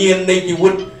វិញ្ញាណនៃជីវិ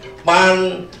តបាន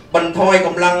បន្ថយក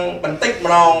ម្លាំងបន្តិចម្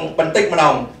ដ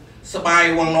ងស្បាយ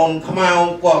វងននខ្មៅ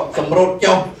ក៏សម្រុត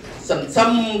ចុះសន្សឹម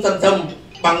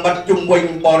បាំងបាត់ជុំវិញ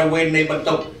បរិវេណនៃបន្ទ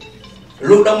ប់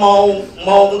លុះដល់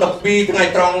ម៉ោង12ថ្ងៃ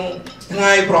ត្រង់ថ្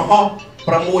ងៃប្រហោះ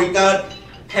6កើត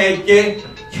ខែចេ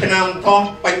ឆ្នាំថោះ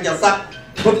បញ្ញស័ក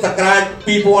ពុទ្ធសករាជ2567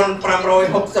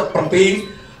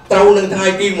ត្រូវនឹងថ្ងៃ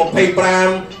ទី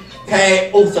25ខែ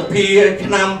ឧសភាឆ្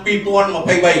នាំ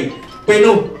2023ពេល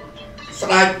នោះស្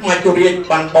ដេចមច្ចុរាជ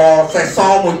បានបរសេះស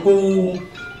មួយគូ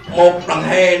មកដង្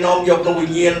ហែនាំយកនូវវិ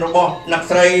ញ្ញាណរបស់អ្នក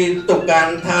ស្រីទៅកា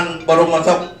ន់ឋានបរម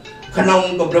សុខក្នុង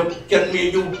កម្រិតចិនមាន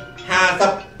អាយុ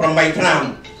58ឆ្នាំ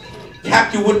ឆាក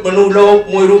ជីវិតមនុស្សលោក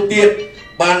មួយរូបទៀត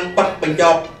បានបាត់បញ្ច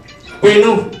ប់ពេល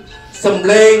នោះសំ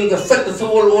ឡេងកសិក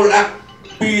សួលអ៊ូលអាក់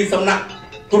ពីសំណាក់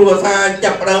គ្រួសារ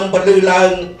ចាប់ផ្ដើមបន្លឺឡើ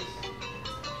ង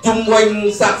ជុំវិញ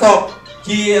សាកសព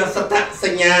ជាសតស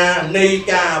ញ្ញានៃ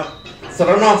ការស្រ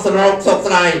ណោះស្រណោកសោក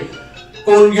ស្ដាយ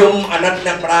កូនយំអាណិត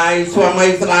អ្នកម្ដាយស្វាមី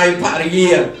ស្ដាយភរិ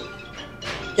យា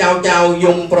ចៅ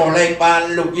យំប្រឡែងបាន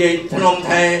លោកយាយធ្នម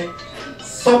ថែ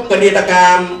សុខនីតក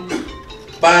ម្ម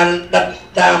បានដិត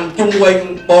តាមជុំវិញ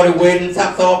បរិវេណសាក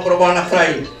សពរបស់អ្នកស្រី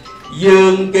យើ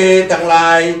ងគេទាំង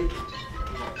ឡាយ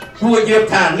ពួកយើង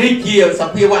ថានេះជាស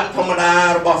ភាវៈធម្មតា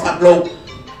របស់សត្វលោក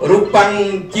រូបបង្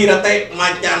ជីរតិម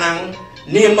ច្ចា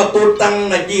năngនាមគូតតាំង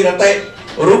នជីរតិ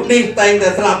រូបនេះតែងតែ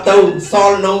ស្លាប់ទៅស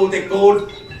ល់នៅតែគូត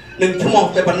នឹងឈ្មោះ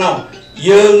តែប៉ុណ្ណោះ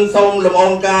យើងសូមលំអ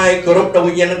ងកាយគោរពដល់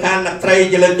វិញ្ញាណក្ខន្ធអ្នកស្រី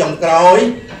ជាលើកចុងក្រោយ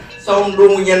សូមដួ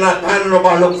ងវិញ្ញាណក្ខន្ធរប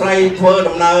ស់លោកស្រីធ្វើ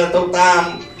ដំណើរទៅ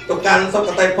កាន់សុគ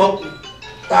តិភព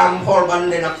តាមផលបាន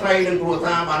ដែលអ្នកស្រីនិងគ្រួ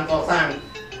សារបានកសាង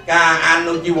ការអាន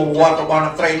នៅជីវវត្តរបស់អ្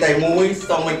នកស្រីតែមួយ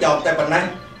សូមបញ្ចប់តែប៉ុណ្ណេះ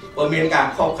បើមានការ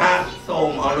ខុសខាតសូម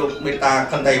ឲ្យលោកមេត្តា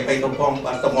ខន្តីអភ័យទោសផង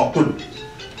បាទសូមអរគុណ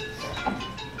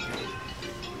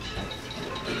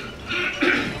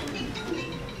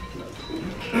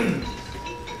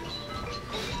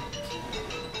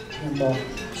បាទ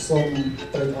សូម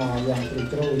ត្រេកអរយ៉ាងជ្រាល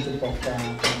ជ្រៅចំពោះការ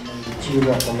ជីវ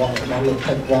ប្រវត្តិរបស់លោក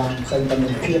ថៃវ៉ាងផ្សេងតែមា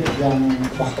នភាពយ៉ាង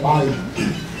ក្បោះក្បាយ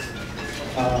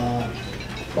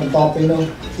បន្តពីនោះ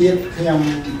ទៀតខ្ញុំ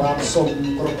បាទសូម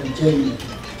គោរពអញ្ជើញ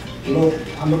លោក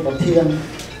អនុប្រធាន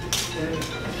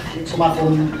សមាគ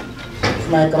ម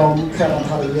ផ្នែកក្រមខេត្តអន្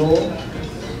តរយោ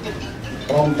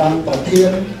ព្រមទាំងប្រធា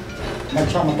នម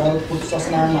ជ្ឈមណ្ឌលពុទ្ធសាស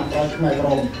នាអ្នកប្រាជ្ញផ្នែកក្រ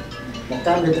មមក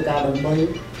កាន់វេទិកាដើម្បី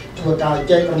ធ្វើការ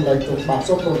ចែករំលែកទុកបាទ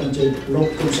សូមគោរពអញ្ជើញលោក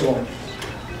គុណស្វង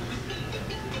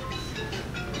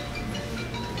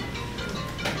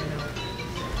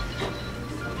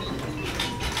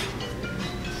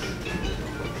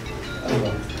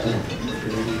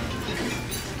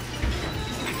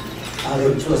អរុ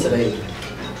នសួស្តី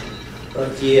ប្រ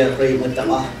ជាប្រិយមិត្តទាំង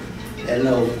អស់ដែល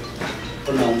នៅ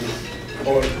ក្នុង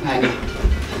អូនថ្ងៃ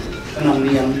ក្នុង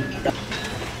នាម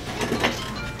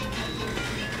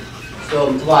សូ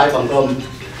មថ្វាយបង្គំ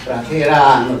ព្រះធេរា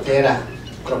នុធេរៈ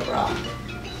គ្រប់ព្រះអង្គ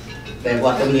ដែលវ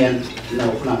ត្តមាននៅ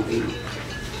ក្នុងទី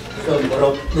សូមគោរ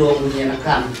ពដួងវិញ្ញាណក្ខ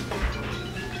ន្ធ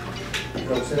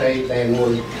លោកស្រីតែមួ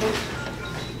យ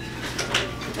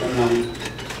ក្នុង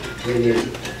វិញ្ញាណ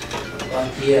ក៏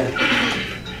ជា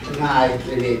ថ្ងៃ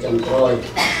វិញ្ញាណចុងក្រោយ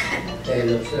តែ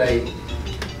លោកស្រី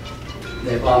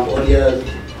ដែលបងប្អូនយើង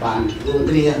បានរួម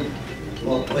គ្នាម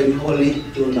កពេញហូលនេះ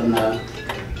ជូនដំណើរ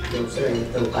លោកស្រី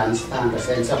ទៅកាន់ស្ថានប្រ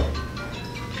សេនសុខ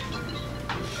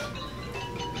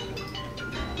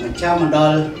មជ្ឈមណ្ឌ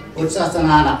លពុទ្ធសាស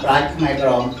នាអ្នកប្រាជ្ញខ្មែរក្រ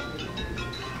ម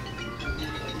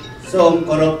សូម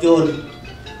គោរពជូន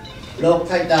លោក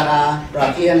ថៃតារាប្រ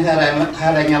ធានហេរ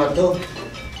ញ្ញវត្ថុ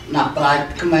អ្នកប្រាជ្ញ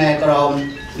ខ្មែរក្រម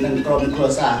និងក្រុមគ្រួ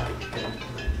សារ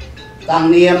តាំង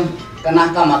នាមគណៈ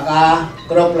កម្មការ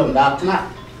គ្រប់លំដាប់ថ្នាក់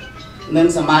និង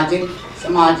សមា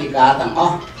ជិកាទាំងអ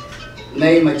ស់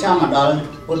នៃមជ្ឈមណ្ឌល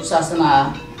ពុទ្ធសាសនា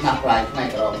អ្នកប្រាជ្ញខ្មែរ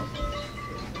ក្រម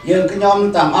យើងខ្ញុំ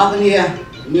ទាំងអស់គ្នា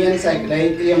មានសេចក្តី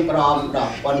ក្រៀមក្រំដ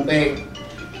ល់ប៉ុនពេក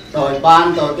ដោយបាន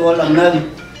ទទួលដំណឹង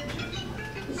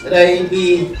ស្ដីពី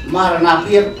មរណ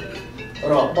ភាព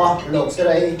របស់លោកស្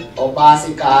រីឧបា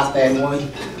សិកាតែមួយ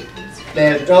ដែ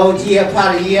លត្រូវជាភ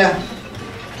រិយា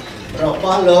រប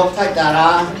ស់លោកថៃតា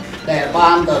រាដែលបា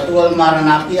នទទួលមរ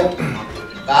ណភាព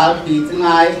កាលពីថ្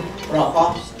ងៃប្រហោះ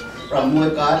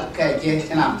6កើតខែចេ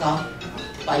ឆ្នាំថោះ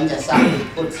បញ្ញស័ក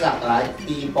ពុទ្ធសករាជ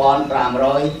2567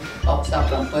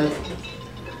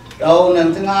ត្រូវនឹង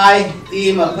ថ្ងៃទី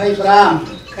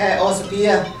25ខែឧសភា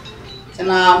ឆ្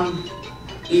នាំ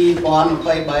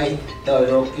2023ដោយ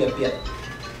រោគគាពាត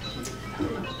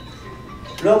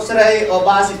លោកស្រីឧ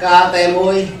បាសិកាតែមួ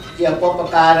យជាបុព្វ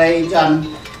ការីចន្ទ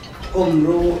គំ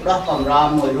រូដោះកំរ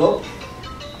មួយរូប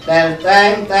ដែលតែ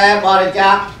ងតែបរិច្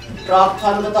ចាគទ្រព្យធ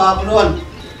នបន្តខ្លួន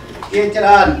ជាច្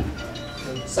រើន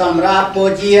សម្រាប់បូ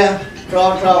ជាប្រ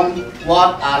ត្រង់វ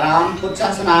ត្តអារាមពុទ្ធសា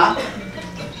សនា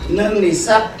និងនិស្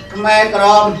សិតខ្មែរក្រ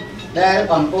មដែល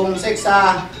កំពុងសិក្សា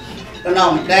ក្នុ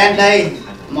ងដែនដី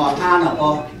មហានគ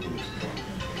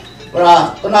រ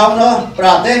ក្នុងនោះប្រ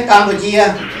ទេសកម្ពុជា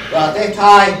ប្រទេស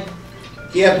ថៃ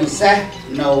ជាពិសេស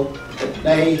នៅទឹក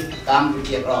ដីកម្ពុ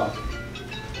ជាក្រម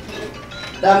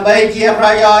ដើម្បីជាប្រ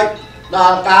យោជន៍ដ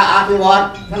ល់ការអភិវឌ្ឍ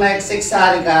ផ្នែកសិក្សា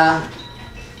នៃការ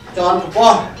ជាន់ខ្ព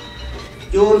ស់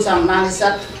ជូនសំណាក់និ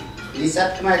ស្សិត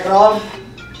ខ្មែរក្រម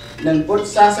និងពុទ្ធ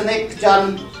សាសនិកជន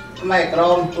ខ្មែរក្រ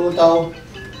មទូទៅ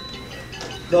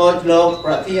ដោយលោក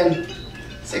ប្រធាន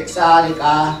សិក្សានៃ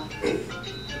ការ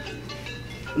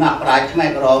អ្នកប្រាជ្ញខ្មែរ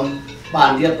ក្រមបា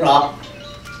នរៀបរាប់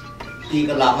ពី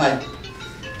កន្លងហើយ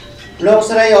លោក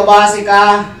ស្រីឧបាសិកា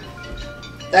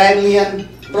តែមាន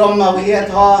ព្រហ្មវិហារ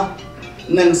ធម៌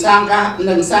និងសង្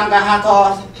ឃហធ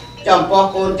ម៌ចំពោះ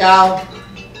កូនចៅ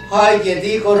ហើយជា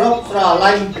ទីគោរពស្រ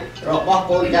ឡាញ់របស់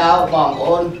កូនចៅបងប្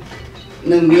អូន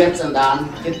និងមានសន្តាន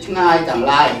ជិតឆ្ងាយទាំង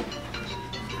ឡាយ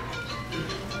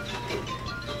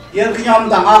យើងខ្ញុំ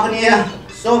ទាំងអស់គ្នា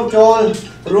សូមចូល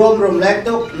រួមរំលែក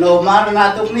ទុក្ខនៅមរណ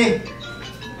ទុក្ខនេះ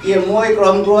ជាមួយក្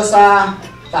រុមគ្រួសារ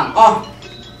ទាំងអស់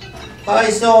ហើយ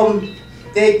សូម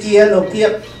ទេជានុភាព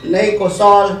នៃកុស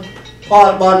លផល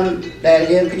បុណ្យដែល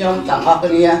យើងខ្ញុំទាំងអស់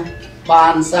គ្នាបា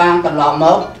នសាងកន្លងម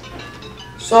ក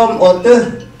សូមឧទ្ទិស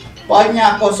បញ្ញ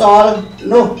កុសល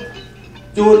នោះ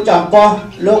ជូនចំពោះ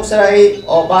លោកស្រី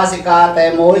ឧបាសិកាតែ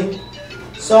មួយ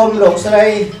សូមលោកស្រី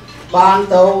បាន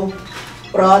ទៅ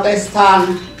ប្រទេសស្ថាន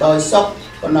ដោយសុខ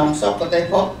ក្នុងសុគតិ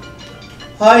ភព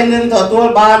ហើយនឹងទទួល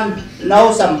បាននៅ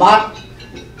សម្បត្តិ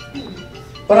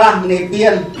ប្រះនិព្វា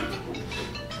ន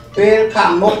ពេលខា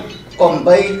ងមុខកុំ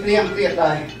បីគ្រៀងគ្រៀត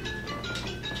ដែរ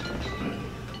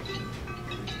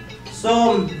សូ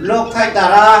មលោកថៃតា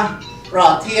រាប្រ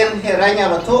ធានហិរញ្ញ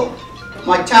វត្ថុ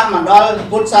មជ្ឈមណ្ឌល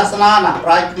ពុទ្ធសាសនាអ្នកប្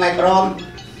រាជ្ញខ្មែរក្រម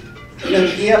និង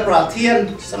ជាប្រធាន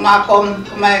សមាគម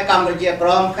ខ្មែរកម្ពុជាក្រ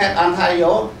មខេត្តអន្តរ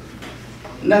យោ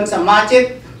និងសមាជិក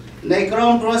នៃក្រុ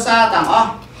មគ្រួសារទាំងអស់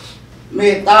មេ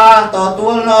ត្តាទទួ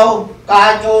លនៅកា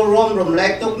រចូលរួមរំលែ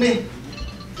កទុក្ខនេះ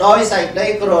ដោយសេចក្តី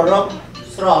គោរព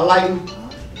ស្រឡាញ់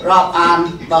រាប់អាន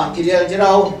ដ៏ជ្រាលជ្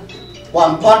រៅ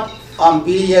បំផុតអំ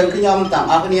ពីយើងខ្ញុំទាំង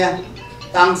អស់គ្នា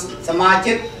ទាំងសមា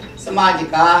ជិកសមាជិ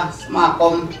កាសមាគ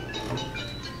ម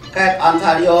ខេត្តអន្ត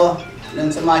រយោនិង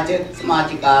សមា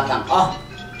ជិកាទាំងអស់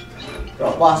រ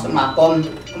បស់សមាគម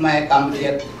ខ្មែរកម្ពុជា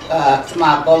ស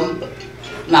មាគម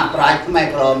អ្នកប្រាជ្ញខ្មែរ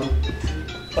ក្រម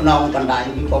ក្នុងបណ្ដាញ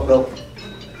ពិភពលោក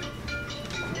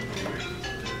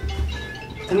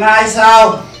ថ្ងៃសៅរ៍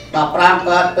15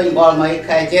កើតពេញបលមី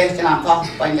ខែចេសឆ្នាំថោះ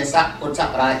បញ្ញស័កពុទ្ធស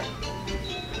ករាជ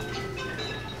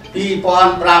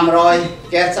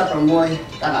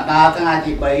2576កណ្ដាលថ្ងៃ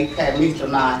ទី3ខែមិថុ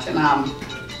នាឆ្នាំ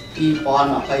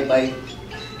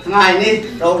2023ថ្ងៃនេះ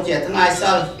ត្រូវជាថ្ងៃ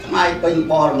សិលថ្ងៃពេញ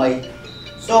បរមី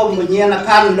សូមវិញ្ញាណក្ខ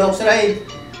ន្ធលោកស្រី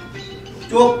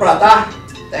ជួបប្រតាស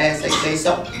តែសេចក្តី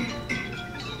សុខ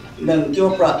និងជួប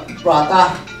ប្រតាស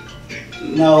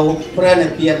នៅព្រះនិ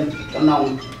ព្វានក្នុង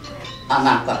អ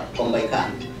នាគតកុំបីខាន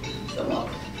សូមអរ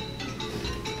គុណ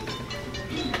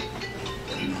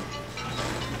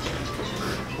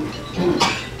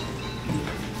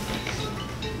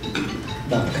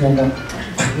បាទខ្ញុំ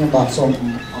បាទសូម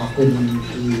អរគុណ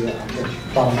ពីអតីត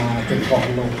បរមាជិករបស់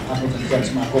លោកអនុប្រធាន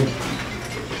សមាគម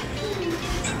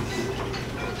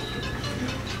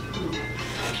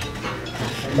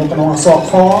នៅក្នុងអក្សរខ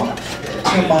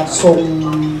ខ្ញុំបាទសូម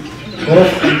គោរព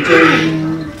អញ្ជើញ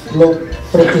លោក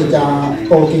ព្រឹទ្ធាចារ្យ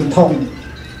ប៉ូលគីងថង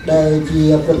ដែលជា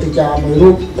ព្រឹទ្ធាចារ្យមួយរូ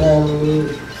បដែល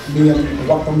មាន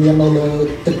វត្តមាននៅលើ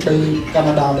ទឹកដីកា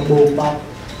ណាដាដំបូងបាទ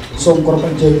សូមគោរពអ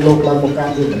ញ្ជើញលោកឡើងមកការ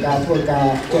យុទ្ធការធ្វើការ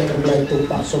ចែករំលែកទុក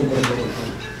បាទសូមគោរពលោ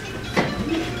ក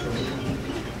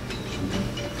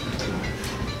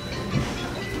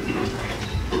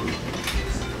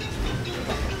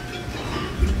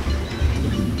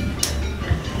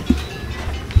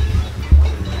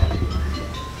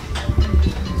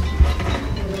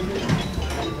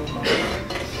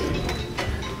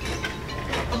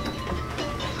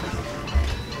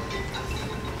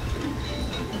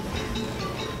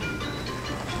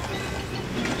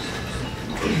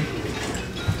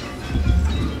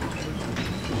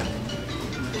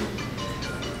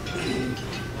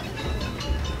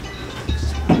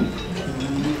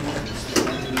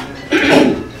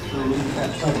các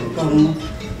phần công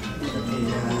thì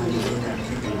là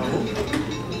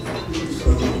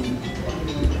sự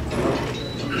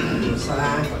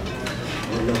xa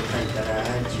lục thành đã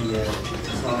chia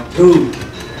so thu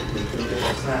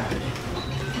xa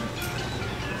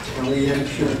trong yên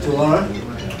chưa chúa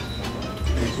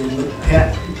để chúng được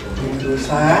phép chúng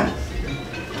xa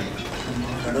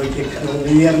và đôi khi không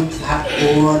nghiêm hạ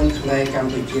buồn ngày càng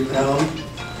bị chịu không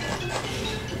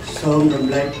sớm đầm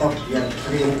lên tóc dần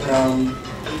riêng không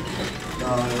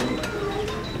rồi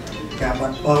cả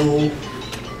bát bông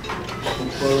một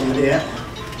bông đĩa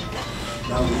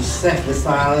rồi xét với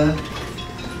sao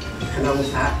không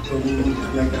sát cũng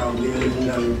ngày càng như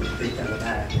nâng tình trạng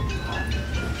này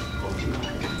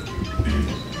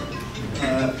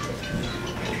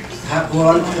hạ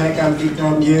buồn ngày càng bị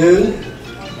còn dữ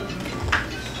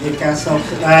như ca sọc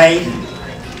đây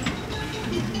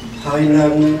hơi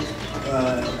nâng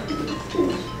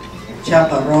cha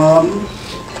bà rõm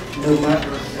đừng mà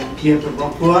kia của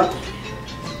bọc quất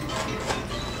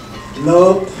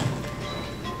lốp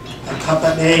khắp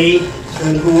ở đây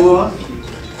sơn húa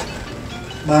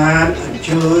bàn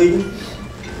chơi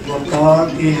một con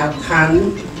kia hạt khăn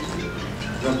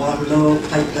rồi bọn lốp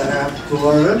thay tà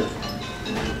tuột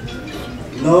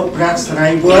lốp rác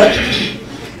sài vớt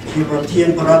khiประเทศ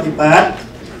ปฏิบัติ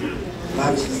บา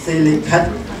งเซลิคัต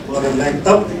บริเวณต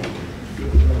ก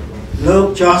โลก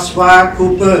จอสวาคู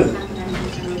เปอร์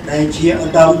ได้เชีย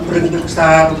ร์ดอมปรึงศึกษา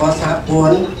ภาษาป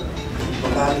น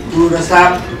บางดูรศั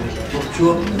พท์บุกชุ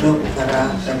บโลกตรา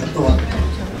แต่ตัว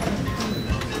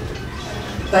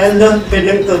แต่เรื่องเป็นเ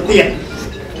รื่องตัวเตี้ย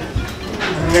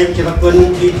เรื่องจะเป็น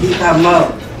ที่ทำมา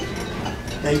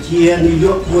ได้เชียร์นิย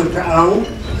มมวยพระองค์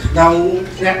ดอง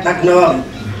แรกดักนอม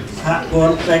hạ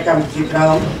buồnไปกำจีบเรา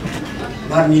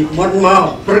บัดนี้มดเมา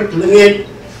ปรึกเลือด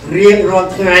เรียงรอ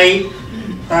ไง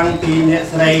ตั้งปีเนี่ย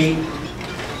ใส่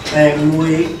แต่งมว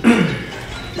ย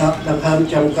ดับดับเพิ่ม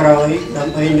จำกรอยดับ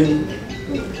ไปหนึ่ง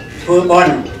เพื่อบอล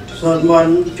ส่วนบอล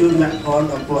จุนแม่พร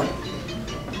ดับปวด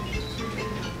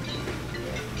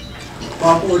พอ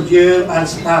พูดเยอะอัน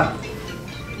สตาร์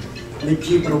ใน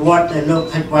ชีประวัติในโลก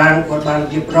ไทยวางกดบาง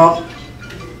ยิบรอบ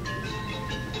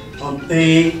อมเป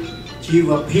ชี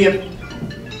วเพียบ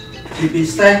ที่พิ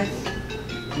เศษ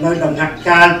ในดำนักก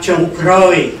ารจงครอ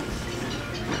ย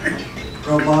ร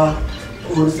บ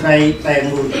อุสไรแต่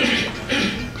มุน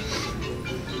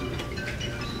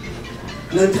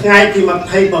ในថ្ងៃที่มา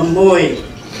ให้บำมวย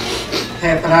แท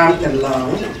บรามกันหลง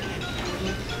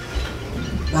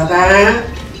ดารา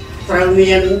ตระเวี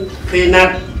ยนเป็นนั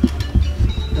ด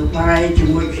ต่อไปจ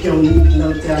มวยขยมน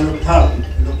ำเจ้าลูกท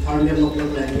องเรียนลูก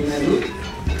แหล่งนี้นะลูก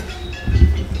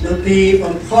ดนตรีบ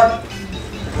ำพด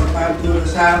บทบาทโทร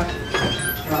ศัพท์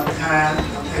ราคา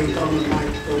ให้ต้องมา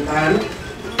ตัวการ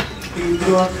ปี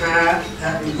ตัวคาถ้า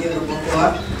เป็นเรื่องระบบ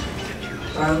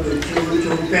เราเป็น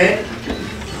ชูเป๊ะ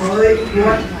คอย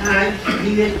วัดหายเ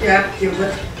รียนจากชีวิ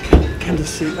ต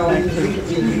ต้องวิ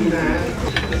จิตรนะ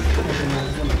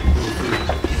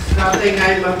เราได้ไง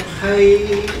มาให้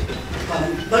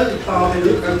ต้นต่อไป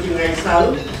รู้กันยังไงเสา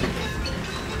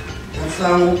ส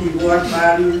องที่วัดบ้า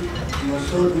นmột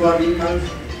số quân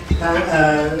ta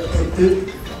tự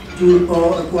chun po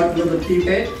quạt nó được ti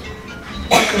pet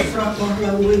cái sao con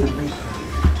lâu nguyên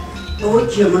tối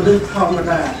chiều mà được không mà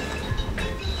ta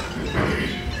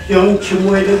trong chung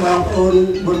với đứa bảo ôn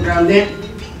một rào nét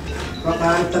và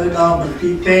ta tới đó bằng ti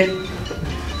pet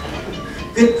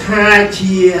cứ tha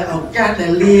chia ở các để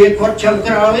lia có trong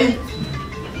cái đó ấy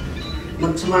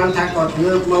mình mang thang còn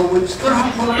ngược màu mình stop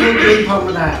không lên không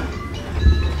mà ta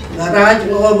là ra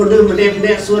chúng tôi một đứa mà đẹp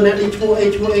nét xuân này đi chua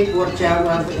ấy quạt trà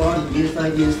và con gì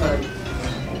sai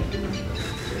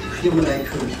khi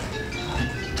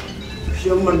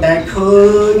mình đại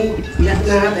khơi nhắc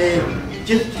na để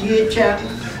chích chia chặt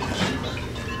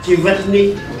chỉ vật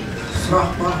đi sọt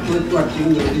qua tôi quạt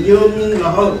những người nhung là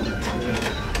hơn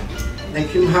để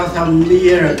khi how tham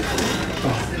near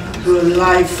to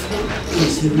life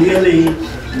is really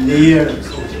near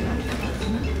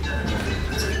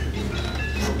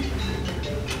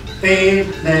về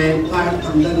để ban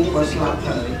tầm nâng của slap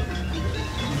thời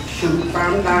chúng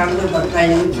tám đàn nó bật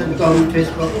anh trên công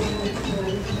Facebook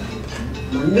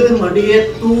nơi mà đi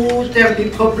tu theo cái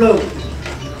pháp luật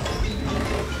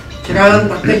trơn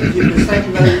bật tích chỉ được sách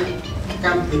lên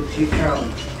cam thực chỉ cầu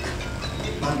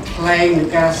bật lên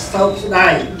cả sâu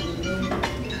đây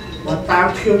bật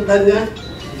tám phiêu tân á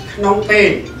nông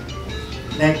tên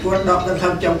để cuốn đọc tân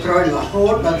thầm trong coi là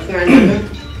hốt bật ngay nữa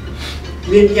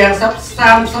miền giang sắp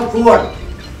sam sắp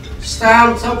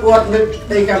vuột nước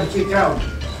đây cầm chỉ cầu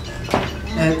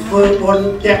để phơi bón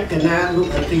đẹp cái na lúc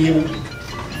đầu tiên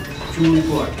chui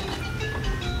vuột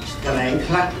cái này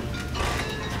khác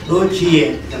đôi chia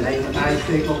cái này mà ai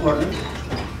chơi có con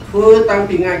vừa tăng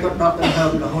ពីថ្ងៃគាត់ដកដង្ហើ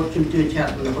មរហូតជិះជឿឆា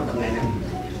ត់រហូតដល់ថ្ងៃហ្នឹង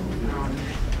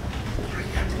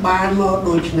បានមក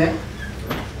ដូចនេះ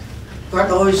គាត់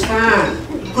ដោយសារ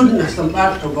គុណសម្ប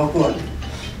ត្តិរបស់គាត់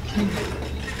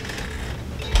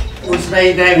អូស្រី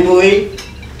ដែលមួយ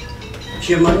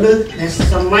ជាមនុស្សដែល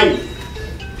សម័យ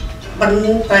ប៉ុន្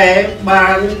តែបា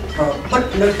នប្រព្រឹត្ត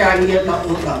នៅការងារដ៏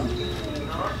ឧត្តម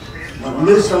ម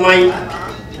នុស្សសម័យ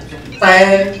តែ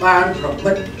បានប្រព្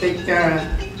រឹត្តកិច្ចការ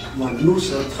មនុស្ស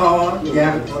ធម៌យ៉ា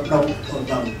ងឧត្តម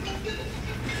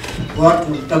គាត់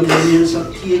ទំមានស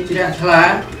ទ្ធាជ្រះថ្លា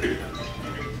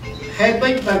ហេតុម៉េ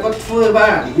ចបានគាត់ធ្វើ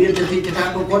បានមានទិដ្ឋិថា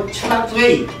គាត់ឆ្លាតវៃ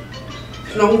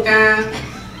ក្នុងការ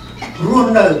រស់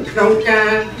នៅក្នុងការ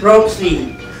រកស៊ី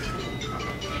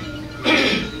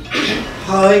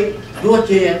ហើយទោះ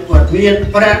ជាគាត់មាន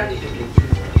ប្រាក់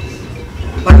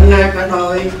ប៉ុន្តែក៏ដោ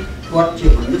យគាត់ជា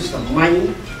មនុស្សសាមញ្ញ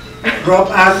រាប់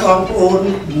អានបងប្អូន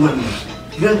មិន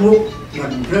រឿងមុខមិ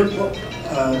នរឿង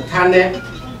ឋានៈ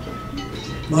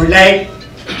មួយលេខ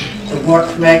ទៅវត្ត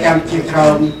ផ្នែកកម្ពុជាក្រោ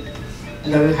ម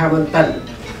នៅហាមន្តិន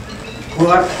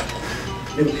គាត់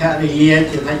នឹងខរិយា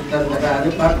ជាថៃតន្តារា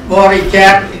នេះបានបរិច្ចា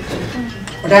គ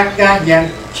ប្រាក់កាសយ៉ាង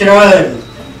ច្រើន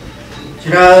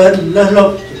លើសល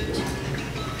ប់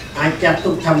អាចចាត់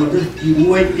ទុកថាមនុស្សទី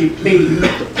1ទី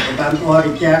2បានប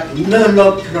រិច្ចាគលើសល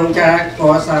ប់ក្នុងការក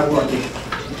សាងវត្តនេះ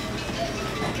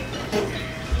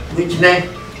ដូច្នេះ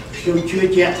ខ្ញុំជឿ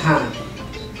ជាក់ថា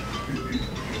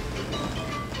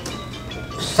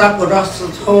សប្បុរស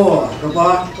ធម៌រប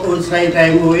ស់អូនស្រីតែ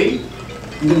មួយ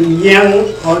នឹងញ៉ាំង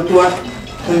ឲ្យគាត់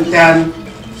ធ្វើការ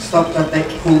សពកតិ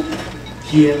ភព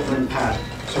ជាមិនផាត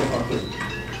សូមអរគុណ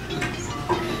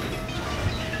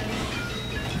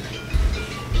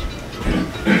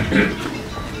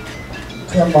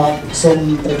ខ្ញុំបាទសូម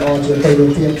ត្រេកអរជាទៅរួ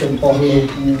មទានចំពោះលោក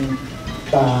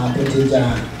តាព្រះជា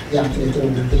យ៉ាងជ្រាលជ្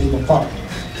រៅពីបំផុត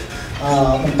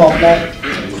បន្តមក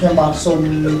ខ្ញុំបាទសូម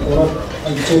គោរពអ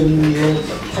ញ្ជើញលោក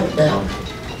ថៃបែប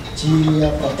ជា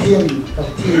ប្រធា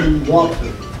នវត្ត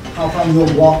អបអរញោម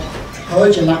វត្តហើយ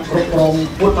ជាអ្នកគ្រប់គ្រង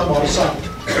ពុទ្ធបរិស័ទ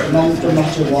ក្នុងចំណុច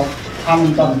ជាវត្តអម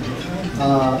តន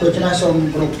ដូច្នេះសូម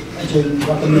គោរពអញ្ជើញវ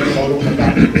ត្តមានរបស់លោកតា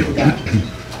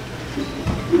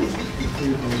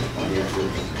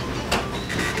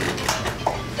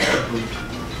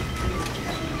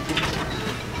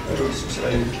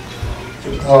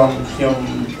ជំថនខ្ញុំ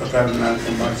ប្រកាសណាស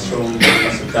ម្បត្តិសូមអ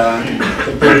សការ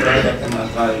ចំពោះប្រតិកម្មអ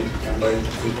ត្រៃដើម្បី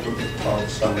ជួយពុទ្ធផល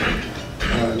សង្ឃ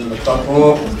នៅបន្តម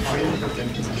ក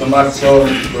សម្បត្តិសូម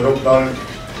គោរពដល់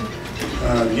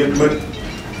ញាតិមិត្ត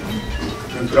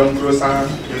និងក្រុមគ្រួសារ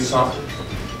ឬសព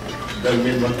ដែល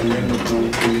មានវត្តមាននៅក្នុង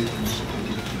ទី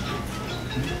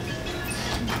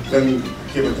និង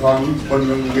ជាបឋមមុន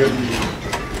នឹងមាន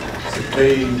សេចក្តី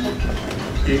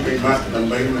ពីបិមាត់ដើម្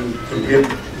បីនឹងជម្រាប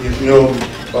ញាតិញោម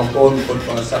បងប្អូនពុទ្ធប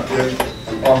រិស័ទយើង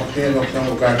ទាំងអស់គ្នានៅក្នុង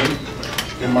ឱកាសនេះ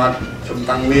ខ្ញុំបាទសូម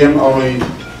តាំងនាមឲ្យ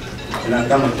គណៈ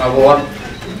កម្មការវត្ត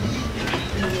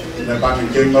ដែលបានអ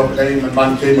ញ្ជើញមកđâyមិនបាន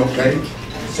អញ្ជើញមកđây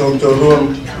សូមចូលរួម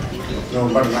ក្នុង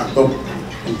បទនាគម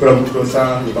ក្រុមគ្រួសា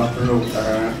ររបស់លោកតា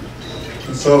រា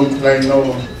សូមថ្លែងនូវ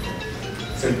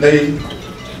សេចក្តី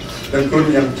ដឹងគុណ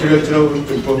យ៉ាងជ្រាលជ្រៅ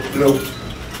ចំពោះលោក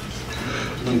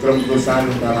និងក្រុមគ្រួសារ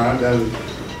លោកតារាដែល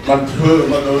បានធ្វើ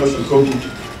មកដល់សង្គម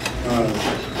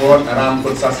វត្តអារាមពុ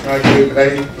ទ្ធសាសនាយើងក្តី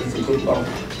សង្គមបង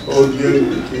ប្អូនយើង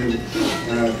ជា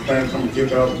តែកម្ពុជា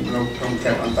ក្រៅនៅក្នុង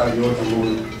ខេត្តអន្តរយោទាំងមូល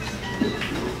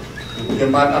ខ្ញុំ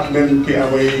បានអត់មានពាក្យ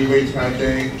អ្វីឆ្ងាយ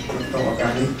ទេក្នុងឱកា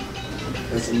សនេះ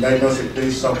តែសម្ដែងនៅសេចក្តី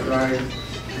សោកស្ដាយ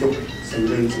ទុកសម្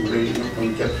លេងនៅក្នុង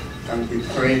ចិត្តតាំងពី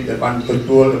ព្រៃដែលបានទ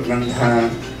ទួលនឹងថា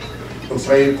លោក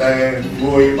ស្រីតែ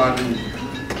មួយបាន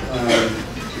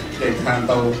តែខាង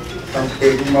ទៅតាំងពី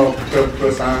មកគ្រប់គ្រួ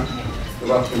សាររ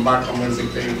បស់ខ្ញុំបាទក៏មានសេច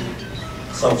ក្តី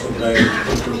សោកស្ដាយគ្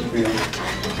រប់គ្នា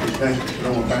តែក្នុ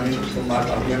ងឱកាសនេះខ្ញុំបាទ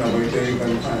អត់មានអ្វីទេគ្រា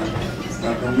ន់ថាខ្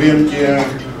ញុំមានជា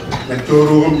អ្នកចូល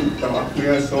រួមទាំងអស់គ្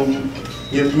នាសូម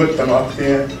ញាតិមិត្តទាំងអស់គ្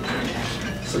នា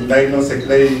សម្ដែងនៅសេចក្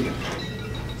តី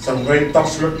សម្រេចតក់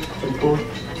ស្លុតចំពោះ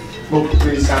មុខ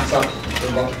ពីសាសនារ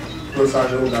បស់គ្រួសារ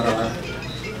លោកតារា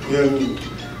យើង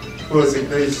ធ្វើសេច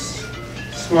ក្តី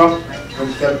ស្ងប់ក្នុង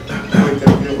ចិត្តមួយចិ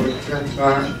ត្តយើងឲ្យជ្រះថ្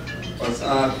លាឲ្យស្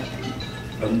អាត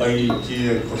ដើម្បីជា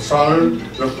កុសល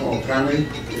ក្នុងឱកាសនេះ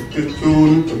គឺជូន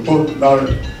ចំពោះដល់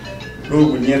រូប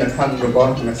វិញ្ញាណក្ខន្ធរប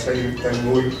ស់អ្នកស្រីតែ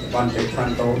មួយបានទៅខាង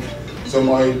តោសូម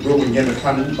ឲ្យរូបវិញ្ញាណក្ខ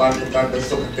ន្ធបានប្រកាសទៅ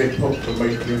សុគតិភពដើម្បី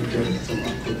គ្រឿងជឿសូមអ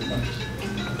រគុណបាទ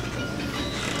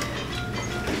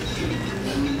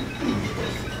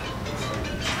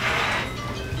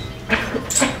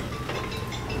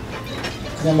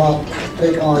ខ្ញុំមកត្រេ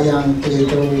កអរយ៉ាងជ្រាល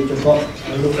ជ្រៅចំពោះ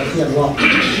លោកប្រធានវត្ត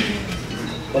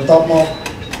បន្ទាប់មក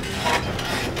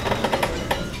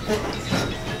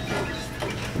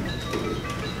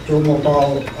ចូលមកដល់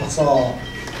អក្សរ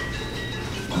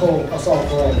ខអក្ស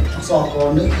រក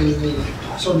នេះគឺ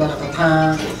សុន្ទរកថា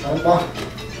របស់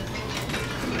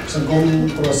សង្គម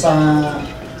គ្រួសារ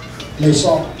នៃស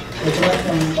ក់ដូច្នេះខ្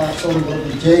ញុំបាទសូមគោរព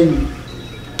អញ្ជើញ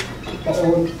បងប្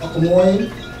អូនអរគុណមួយ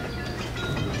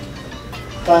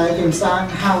តែគឹមសាន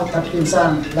ហៅថាគឹមសាន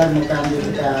ដែលមកតាមវេ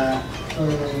ទិកា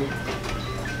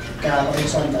ការបរិ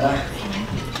ស័ទតារា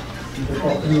ពី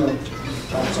ពួកគ្នា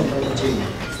បាទសូមគោរពអញ្ជើញ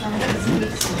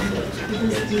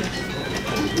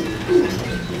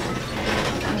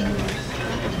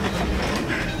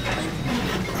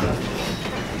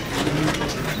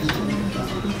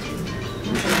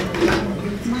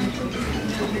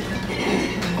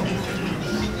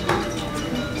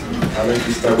I'd like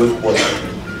to start with what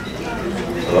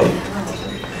Hello?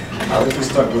 I'd like to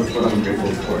start with what I'm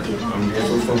grateful for. I'm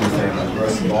grateful for my family. We're a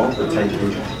small but tight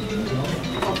group.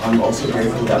 I'm also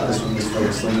grateful that this room is full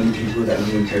of so many people that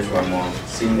knew and cared for my mom.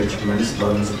 Seeing the tremendous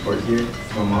love and support here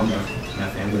for my mom and my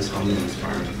family is humbling and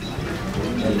inspiring.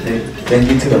 And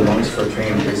thank you to the monks for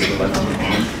praying and praising the life of my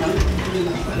mom.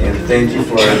 And thank you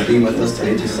for being with us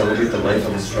today to celebrate the life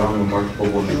of a strong, remarkable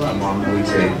woman, my mom, Muil.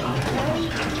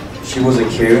 She was a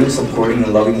caring, supporting,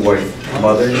 and loving wife,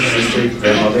 mother, sister,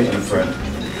 grandmother, and friend.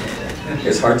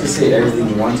 It's hard to say everything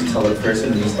you want to tell a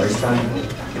person in this lifetime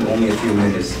in only a few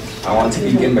minutes. I want to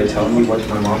begin by telling you what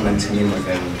my mom meant to me and my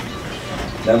family.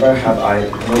 Never have I,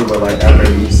 nor will I ever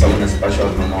meet someone as special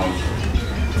as my mom.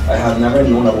 I have never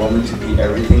known a woman to be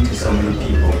everything to so many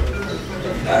people.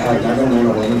 I have never known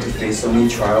a woman to face so many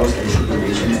trials and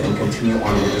tribulations and continue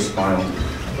on with a smile.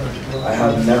 I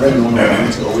have never known a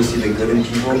woman to always see the good in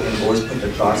people and always put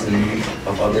the thoughts and needs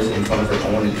of others in front of her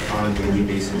own on a daily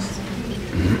basis.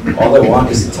 All I want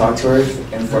is to talk to her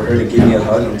and for her to give me a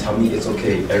hug and tell me it's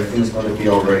okay, everything's going to be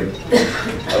alright.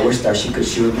 I wish that she could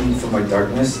shield me from my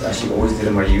darkness as she always did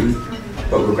in my youth,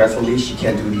 but regretfully she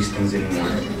can't do these things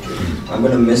anymore. I'm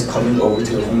going to miss coming over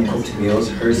to the home cooked meals,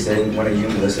 her saying when are you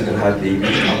and Melissa going to have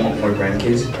babies, I want more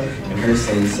grandkids, and her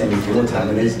saying, Sammy, you know what time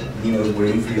it is? Nina was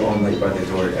waiting for you all night by the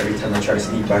door. Every time I try to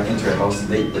sneak back into her house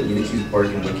late, but Nina keeps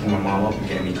barking, waking my mom up and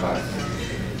getting me caught.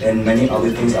 And many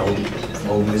other things I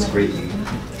will miss greatly.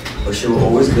 But she will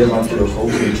always live on through the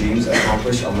hopes and dreams I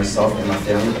accomplished on myself and my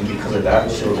family, and because of that,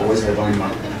 she will always live on in my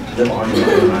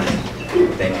mind.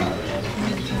 Thank you.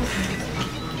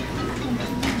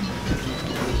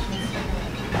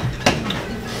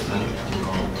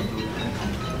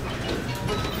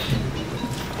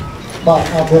 បាទ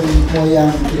អរគុណមួយយ៉ា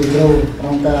ងជ្រាលជ្រៅក្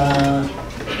នុងកា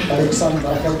របរិស័ទប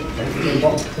រិកិច្ចរប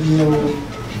ស់ខ្ញុំ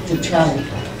ជិតឆ្ងាយ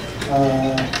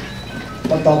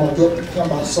បន្តមកទៀតខ្ញុំ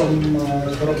បាទសូម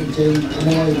គោរពអញ្ជើញ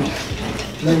មួយ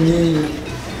លេងនេះ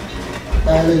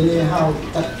តែលេងនេះហៅ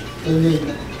ទឹកលេងនេះ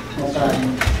មកតាម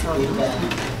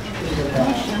ពីកា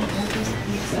រ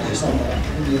សូម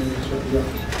មានជម្រាប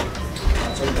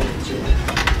សូមគោរពអញ្ជើ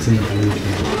ញ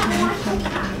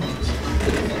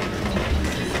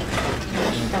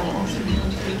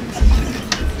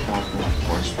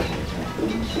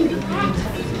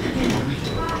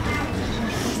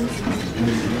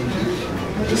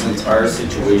This entire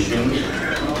situation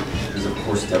is of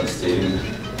course devastating.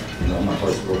 You know, my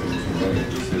heart's broken into a million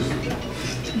pieces.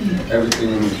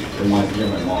 Everything reminds me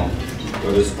of my mom.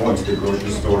 Whether it's going to the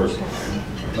grocery stores,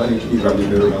 letting me grab me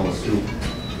bitter melon soup.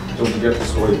 Don't forget the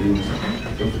soybeans.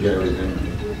 Don't forget everything.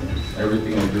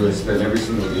 Everything I do, I spend every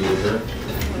single day with her.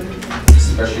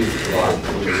 Especially the last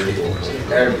couple of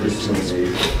days. Every single day.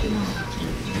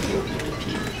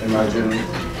 Imagine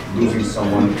losing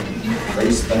someone that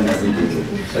you spend every day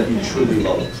with, that you truly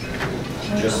love.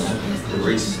 Just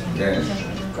erased, vanished,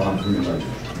 gone from your life.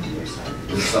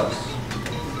 It sucks.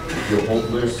 You feel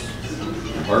hopeless,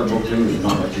 heartbroken, there's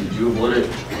not much you can do about it,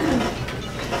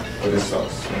 but it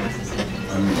sucks.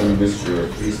 I'm gonna miss your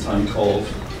FaceTime calls,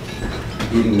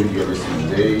 eating with you every single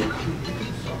day,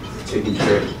 taking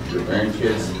care of your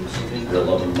grandkids, your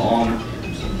loving mom,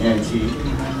 auntie,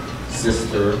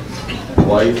 sister,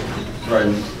 wife,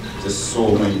 friend, just so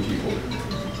many people.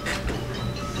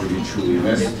 Will you truly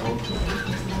miss?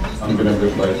 I'm gonna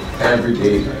live life every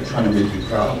day trying to make you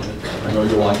proud. I know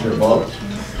you want your love,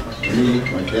 me,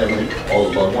 my family, all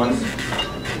the loved ones,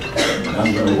 and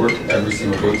I'm gonna work every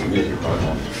single day to make you proud,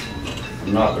 Mom.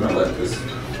 I'm not gonna let this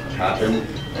happen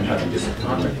and have you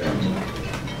disappoint my family.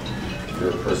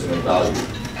 You're a person of value.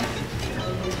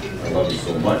 I love you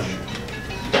so much.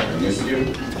 I miss you.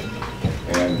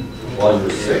 And while you were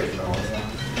sick,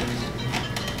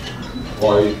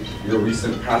 while your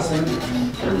recent passing,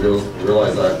 I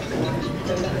realized that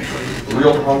the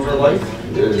real problem for life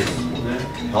is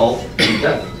health, and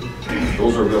death.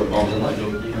 Those are real problems in life,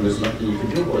 and there's nothing you can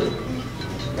do about it.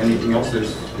 Anything else,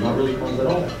 there's not really problems at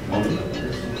all. Mommy,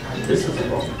 this is a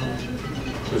problem.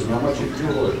 There's not much you can do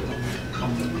about it.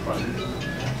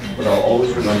 But I'll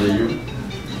always remember you,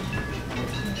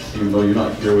 even though you're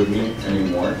not here with me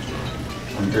anymore.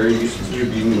 I'm very used to you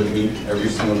being with me every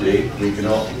single day, waking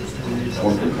up,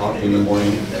 going for coffee in the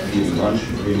morning, eating lunch,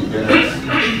 eating dinner.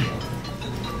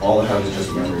 All I have is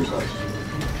just memories left.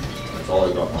 That's all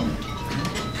I got from you.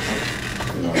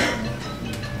 You know,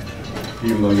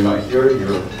 even though you're not here,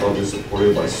 you're probably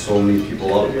supported by so many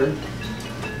people out here.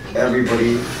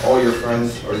 Everybody, all your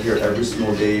friends are here every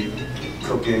single day,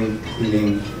 cooking,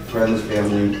 cleaning, friends,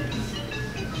 family,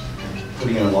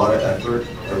 putting in a lot of effort.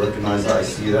 I recognize that, I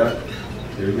see that.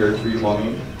 You're here for you,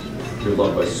 Mommy. You're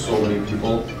loved by so many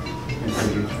people. And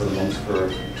thank you for the months for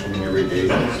coming every day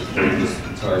and supporting this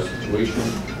entire situation.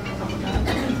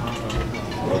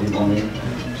 I love you, Mommy.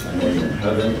 I know you're in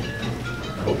heaven.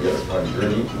 I hope you have a fun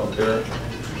journey up there.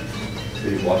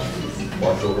 Please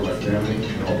watch over my family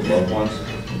and all the loved ones.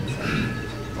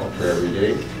 I'll pray every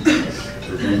day.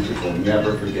 Your grandkids will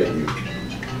never forget you.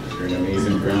 You're an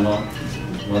amazing grandma,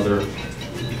 mother,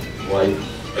 wife,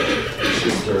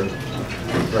 sister,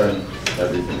 friend,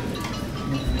 everything.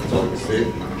 That's all I can say.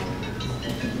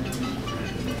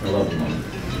 I love you, Mom.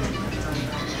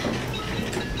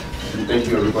 And thank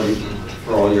you, everybody,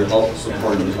 for all your help,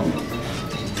 support, and coming.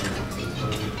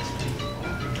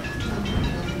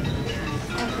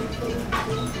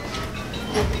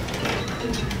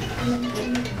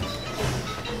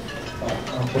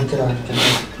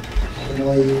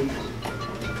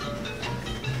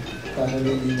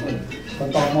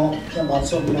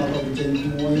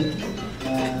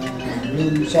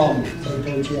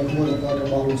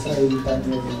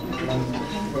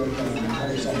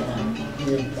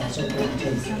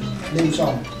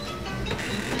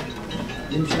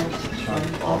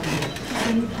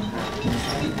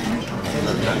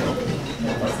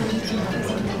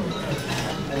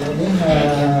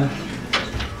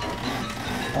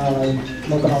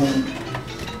 một đồng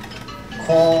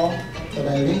kho cái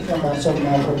này ní các bạn xong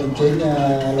mà của mình trên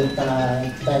lục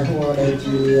tài hùa đây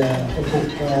chỉ phục vụ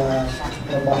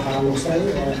bảo hà lục sấy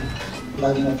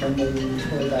lần mà trong mình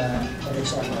thôi là đây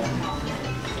sao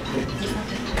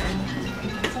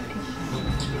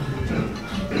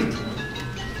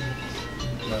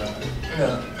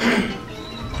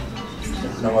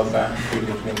Nama ka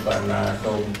pilih nimpana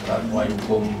tom tanwai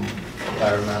hukum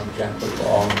karena jah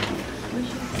berbohong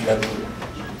dan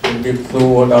dịp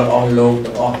xua đón on lô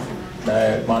được off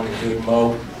để ban từ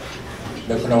mâu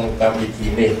được trong các vị trí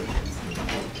này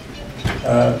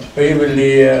ពេលវេ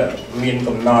លាមាន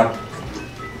កំណត់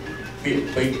ពាក្យ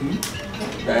ពេចន៍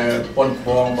ដែលប៉ុនផ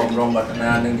ងបំរុងវឌ្ឍ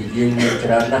នានឹងនិយាយមានច្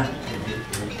រើនណាស់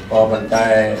ក៏ប៉ុន្តែ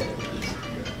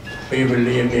ពេលវេ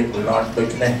លាមានកំណត់ដូច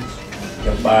នេះខ្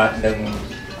ញុំបាទនឹង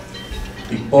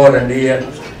ពិពណ៌នា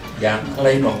យ៉ាងខ្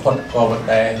លីបំផុតក៏ប៉ុន្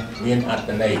តែមានអត្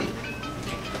ថន័យ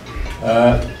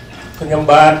ខ្ញុំ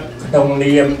បាទក្នុង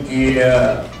នាមជា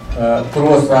គ្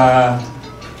រួសារ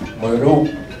មួយរូប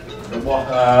របស់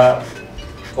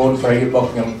កូនស្រីរបស់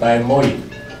ខ្ញុំតែមួយ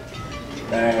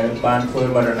ដែលបានធ្វើ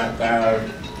មរណកាល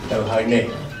ទៅហើយនេះ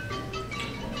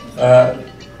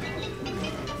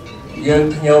យើង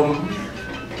ខ្ញុំ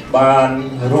បាន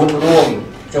រួម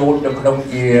ចូលទៅក្នុង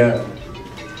ជា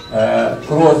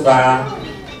គ្រួសារ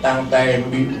តាំងតែ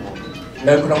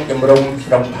នៅក្នុងជំរំ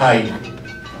ស្រុកថៃ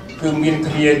គឺមាន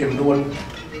គ្នាចំនួន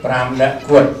5នាក់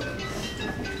គាត់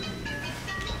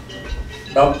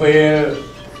ដល់ពេល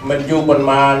មិនយូរប៉ុន្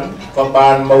មានក៏បា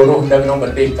នមករស់នៅក្នុងប្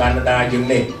រទេសកាណាដាយើង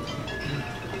នេះ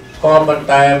ក៏ប៉ុន្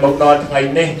តែមកដល់ថ្ងៃ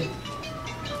នេះ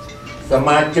ស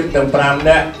មាជិកទាំង5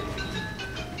នាក់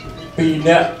2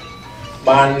នាក់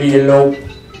បានលាលោក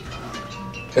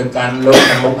ទៅកាន់លោក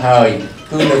ខាងមុខហើយ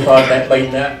គឺនៅសល់តែ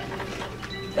3នាក់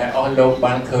ដែលអស់លោក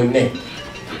បានឃើញនេះ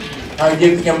ហើយយើ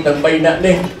ងខ្ញុំទាំង3នាក់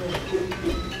នេះ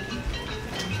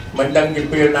មិនដឹងជា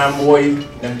ពេលណាមួយ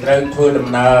នឹងត្រូវធ្វើដំ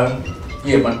ណើរ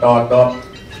ជាបន្តតប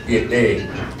ទៀតទេ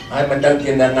ហើយមិនដឹង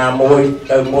ជាណាមួយ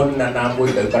ទៅមុនណាមួយ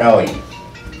ទៅក្រោយ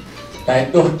តែ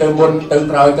ទោះទៅមុនទៅ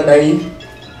ក្រោយក្តី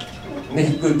នេះ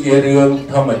គឺជារឿង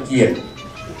ធម្មជាតិ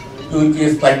គឺជា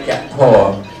សច្ចធ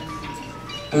ម៌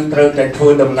គឺត្រូវតែធ្វើ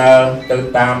ដំណើរទៅ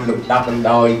តាមលំដាប់លំ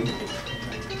ដោយ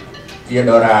ជា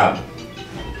ដរាប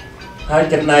ហើយ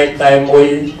ចំណែកតែមួយ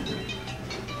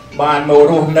បានមក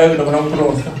រស់នៅក្នុង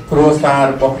គ្រួសារ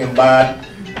របស់ខ្ញុំបាទ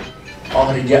អ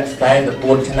ស់រយៈ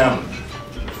44ឆ្នាំ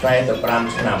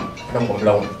45ឆ្នាំក្នុងកំ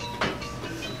ឡុង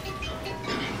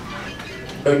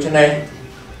ដូច្នេះ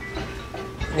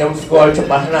ខ្ញុំស្គាល់ច្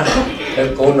បាស់ណាស់ទៅ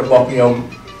កូនរបស់ខ្ញុំ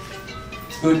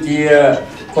គឺជា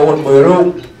កូនមួយរូប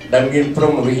ដែលមានព្រ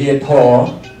ហ្មវិហារធម៌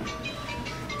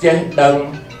ចេះដឹង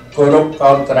គោរព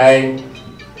កោតក្រែង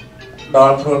ដ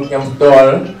ល់ខ្លួនខ្ញុំផ្ទា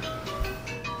ល់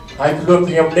ហើយខ្លួន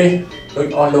ខ្ញុំនេះដូច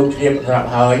អស់លោកជ្រាបប្រាប់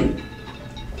ហើយ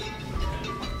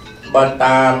បើ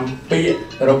តាមពាក្យ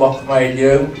របស់ខ្មែរ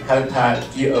យើងហៅថា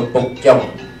ជាឪពុកចុង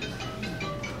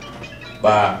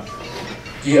បាទ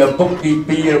ជាឪពុកទី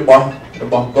2រប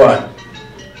ស់គាត់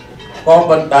ក៏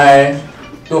ប៉ុន្តែ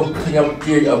ទោះខ្ញុំ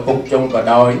ជាឪពុកចុងក៏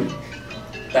ដោយ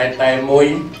តែមួយ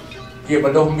ជាម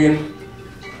នុស្សមាន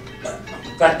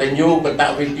កតញ្ញូកត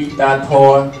វិធីតាធ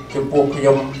ម៌ចំពោះខ្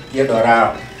ញុំជាដរាប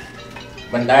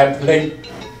មិនដែលភ្លេច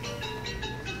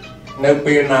នៅ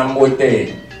ពេលណាមួយទេ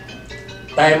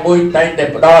តែមួយតែតែ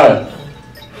ផ្ដល់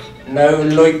នៅ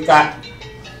លុយកាក់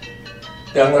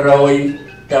ទាំងរយ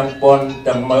ទាំងប៉ុន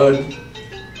ទាំងម៉ឺន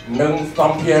និងស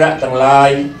ម្ភារៈទាំងឡា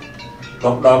យម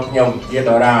កដល់ខ្ញុំជា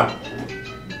ដរាប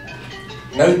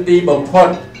នៅទីបំផុត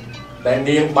ដែល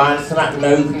នាងបានស្នាក់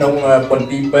នៅក្នុងពន្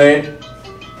ទីរពេទ្យ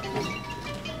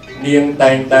នាង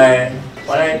តែងតែ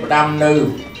ផ្ដាំនៅ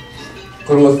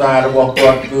គ្រួសាររបស់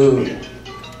គាត់គឺ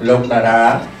លោកតារា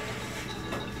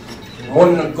មុន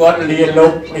នឹងគាត់លាលោ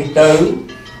កនេះទៅ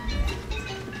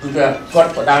គឺគា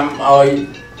ត់ផ្ដាំឲ្យ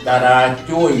តារា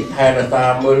ជួយថែរក្សា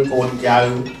មើលកូនចៅ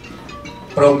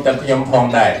ព្រមទាំងខ្ញុំផង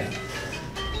ដែរ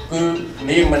គឺ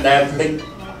នាងមិនដែលភ្លេច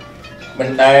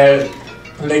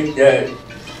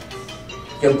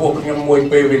ចំពោះខ្ញុំមួយ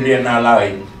ពេលវេលាណាឡើយ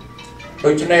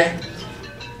ដូច្នេះ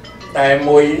តែ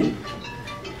មួយ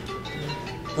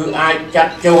គឺអាចចា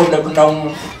ត់ចូលនៅក្នុង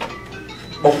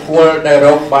បុគ្គលដែលរ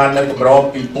កបាននៅកម្រ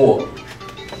ពីពួក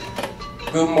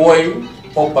គឺមួយ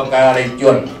បុព្វការីជ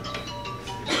ន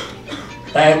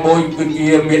តែមួយគឺជា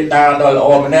មេត្តាដ៏ល្អ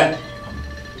ម្នាក់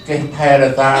ចេះថែរ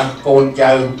ក្សាកូន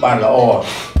ចៅបានល្អ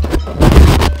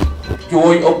ជួ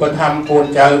យឧបត្ថម្ភកូន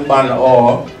ចៅបានល្អ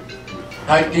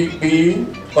ហើយទី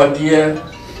2ក៏ជា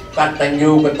កតញ្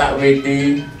ញូកតវេទី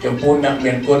ចំពោះអ្នក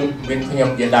មានគុណមានខ្ញុំ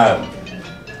ជាដើម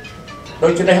ដូ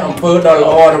ច្នេះអំពើដ៏ល្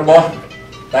អរបស់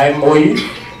តែមួយ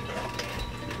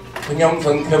ខ្ញុំស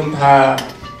ង្ឃឹមថា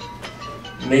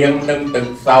នាងនឹងទៅ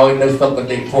សោយនៅសុគ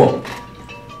តិភព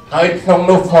ហើយក្នុង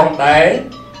នោះផងដែរ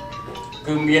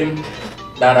គឺមាន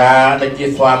តារាដែលជា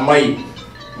ស្វាមី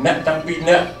អ្នកទាំងពីរ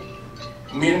នាក់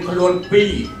មានខ្លួន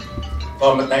2ក៏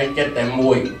មិនតែចិត្តតែ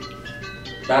មួយ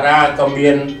តារាក៏មា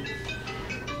ន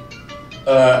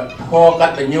ធម៌ក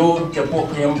តញ្ញូចំពោះ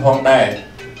ខ្ញុំផងដែរ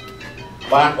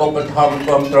បានឧបត្ថម្ភ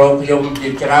គ្រប់គ្រងខ្ញុំជា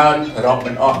ច្រើនរាប់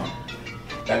មិនអស់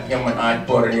តែខ្ញុំមិនអាចព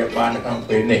រនាបាននៅក្នុង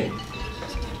ពេលនេះ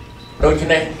ដូច្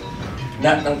នេះអ្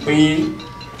នកទាំងពីរ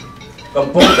កំ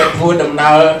ពុងតែធ្វើដំ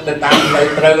ណើរទៅតាមផ្លូវ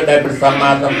ត្រូវដែលព្រះសម្មា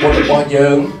សម្ពុទ្ធរបស់យើ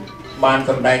ងបាន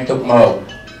សម្ដែងទុកមក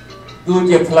គឺ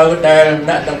ជាផ្លូវដែល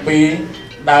អ្នកទាំងពីរ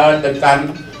ដើរទៅកាន់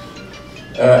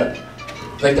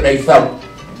សេចក្តីសុខ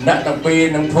អ្នកទាំងពីរ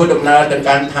នឹងធ្វើដំណើរទៅ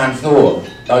កាន់ឋានសួគ៌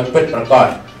ដោយពិតប្រាកដ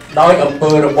ដោយអំ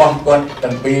ពើរបស់គាត់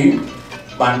ទាំងពីរ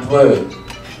បានធ្វើ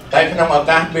តែក្នុងឱ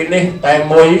កាសពេលនេះតែ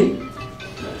មួយ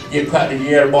ជាភរិ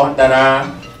យារបស់តារា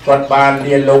គាត់បាន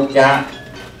លាលោកចាក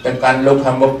ទៅកាន់លោក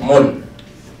ខាងមុខមុន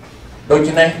ដូ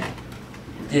ច្នេះ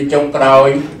ជាចុងក្រោយ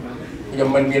ខ្ញុំ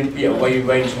មិនមានពាក្យអ្វី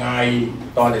វែងឆ្ងាយ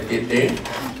តទៅទៀតទេ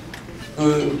គឺ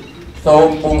សូម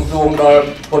ពងសួងដល់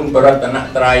គុណបរតន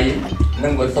ត្រ័យនិ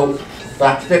ងវសុ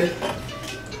ស័ក្តិសិទ្ធិ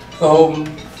សូម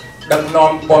ដឹក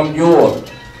នាំពំយួរ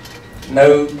នៅ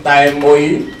តែមួយ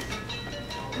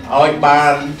ឲ្យបា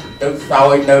នទៅសោ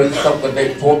យនៅសុគតិ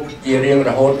ភពជារៀង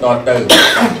រហូតតទៅ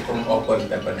សូមអរគុណ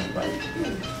តែប៉ុណ្្នេះបាទ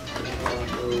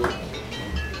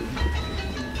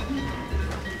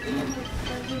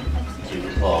ជីវ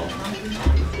ផង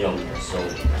ខ្ញុំសូម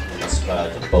នមស្ការ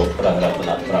ចំពោះព្រះរត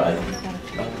នត្រ័យ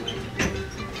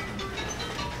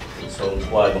សូម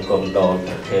ថ្វាយបង្គំដល់ព្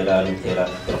រះថេរានុថេរៈ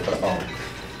គ្រប់ព្រះអង្គ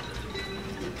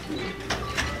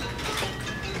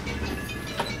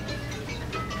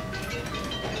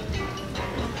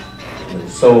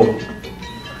សូម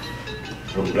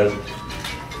រំលឹក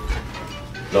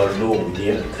ដល់លោកវិញ្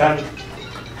ញាណក្ខន្ធ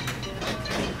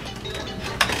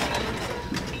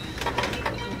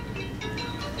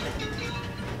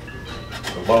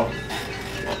របស់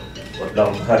ឧត្ត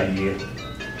មហរិយា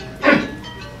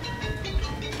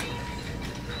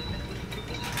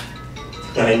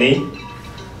ថ្ងៃនេះ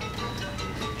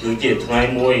គឺជាថ្ងៃ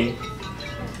មួយ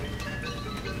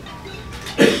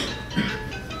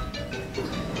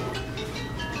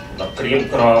ដ៏ក្រៀម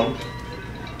ក្រំ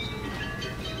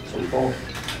ចំពោះ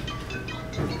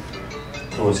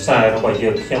គ្រួសាររបស់យើ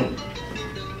ងខ្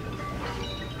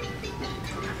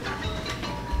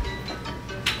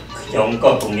ញុំ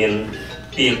ក៏ពុំមាន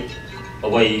ពាក្យ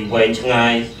អ្វីវែងឆ្ងា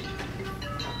យ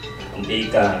អំពី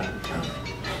ការ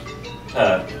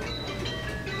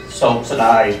សោកស្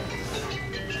ដាយ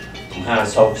មហា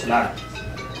សោកស្ដាយ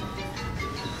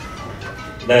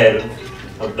ដែល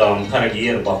ឧត្តមភរិយា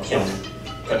របស់ខ្ញុំ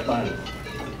កាត់បាន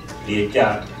លាចា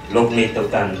កលោកនេះទៅ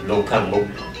កាន់លោកខាងមុខ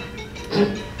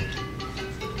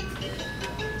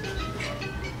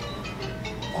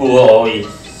គួរឲ្យ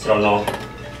ស្រណោះ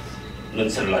និង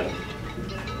ស្រឡាញ់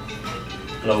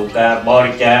នៅការប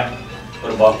រិច្ចាគ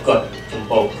របស់គាត់ចំ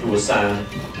ពោះគ្រួសារ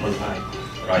មិនអាច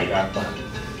រាយរាប់បាន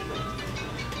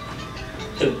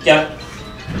ទឹកចិត្ត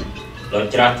ដ៏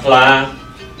ជ្រះថ្លា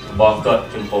របស់គាត់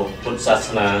ចំពោះពុទ្ធសាស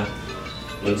នា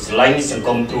និងស្រឡាញ់សង្គ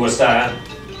មគ្រួសារ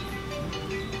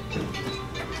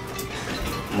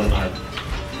មិនអាច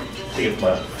ប្រៀប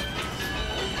បាន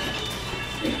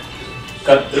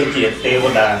គាត់គឺជាទេវ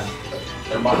តា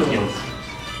របស់ខ្ញុំ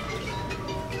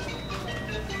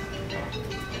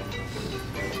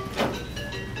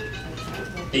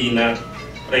ទីណា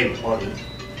ព្រៃផុន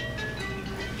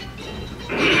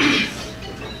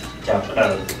ចាប់ផ្ដើ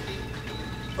ម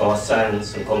កសាង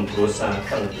សង្គមគ្រួសារ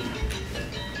តាំងពី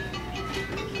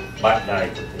បាត់ដៃ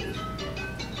ទៅ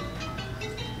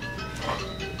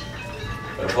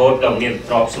រហូតដល់មាន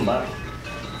ទ្រព្យសម្បត្តិ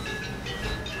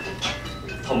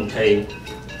ធំធេង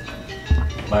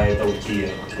បែរទៅជា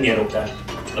គ្មានឱកាស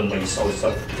ដើម្បីសោយសុ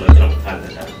ខនៅក្នុងឋា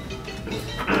នៈ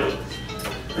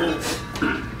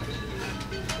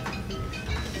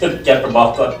ទឹកចិត្តរប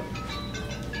ស់គាត់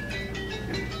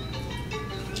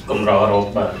កម្ររក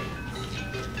បាន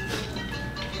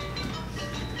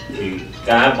គឺ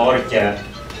ការបរិច្ចាគ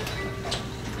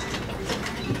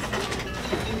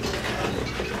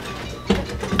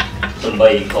ដើម្បី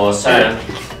កសាង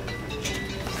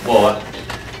វត្ត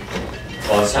ក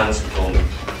សាងសង្គម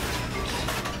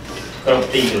គ្រប់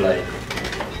ទីកន្លែង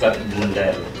កាត់មិនដែ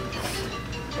ល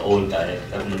អូនតែ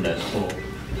កាត់មិនដែលស្គាល់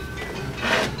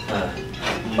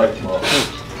មិនមក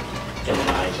ចំ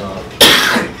ណាយក៏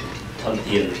ធន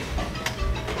ធាន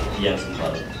យ៉ាងសម្បូ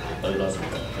រទៅដល់សង្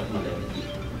គមកាត់មិនដែល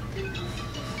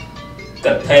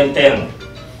កាត់ថែមទាំង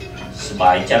សบ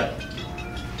ายចិត្ត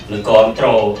និងគ្រប់គ្រ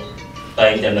ងតែ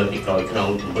ងតែនៅពីក្រោយក្នុង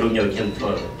ជំរុញឲ្យខ្ញុំធ្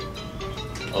វើ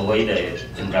អ្វីដែល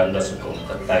ចម្រើនដល់សង្គម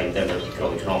ក៏តែងតែនៅពីក្រោ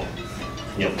យក្នុង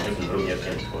ខ្ញុំទៅជំរុញឲ្យខ្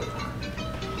ញុំធ្វើ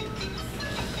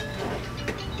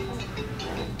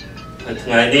ហើយថ្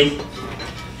ងៃនេះ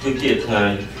គឺជាថ្ងៃ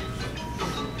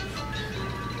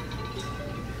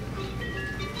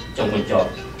ចុងបញ្ចប់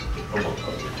របស់ខ្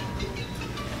ញុំ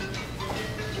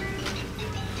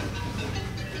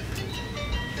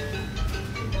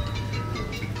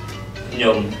ខ្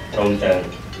ញុំព្រមទាំង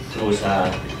គ្រួសារ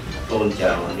កូន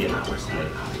ចៅមានអត់ស្មើ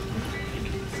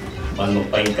បានមក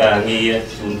បែងការងារ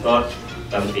ជូនគាត់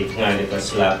តាំងពីថ្ងៃដែលគាត់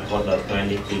ស្លាប់រហូតដល់ថ្ងៃ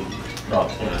នេះគឺ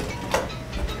10ថ្ងៃ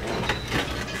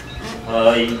ហើ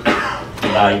យ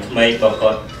ម្ដាយក្មេករបស់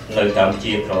គាត់នៅកម្ពុ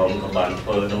ជាក្រមក៏បានធ្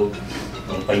វើដូច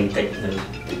បំពេញកិច្ចនឹង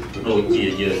ដូចជា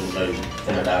យើងនៅ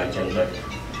កាណាដាអញ្ចឹងដែរ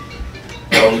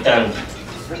ព្រមទាំង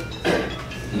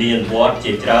មានវត្ត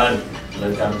ជាច្រើននៅ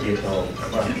កម្ពុជាក្រមក៏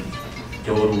បាន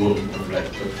ចូលរួមរំលែក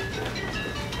ទុក្ខ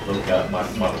ក្នុងការបា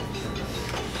ត់បង់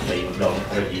នៃម្ដង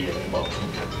ភរិយារបស់ខ្ញុំ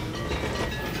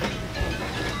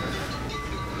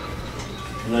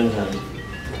នឹងហើយ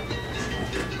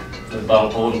បង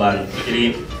ប្អូនបានជ្រា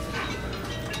ប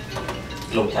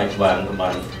លោកថៃបានក៏បា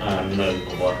នអាននៅ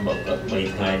ប្រវត្តិរបស់គាត់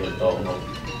3ថ្ងៃបន្តមក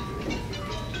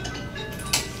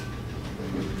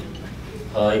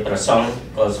ហើយប្រសង់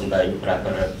ក៏សម្ដែងប្រាប់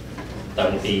រិទ្ធតាំ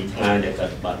ងពីថ្ងៃដែលគា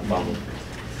ត់បាត់បង់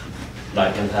ដោយ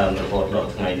ខាងដើមរហូតដល់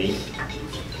ថ្ងៃនេះ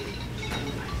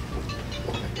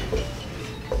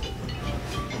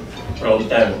ព្រម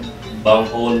ទាំងបង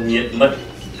ប្អូនញាតិមិត្ត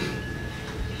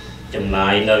ចំណា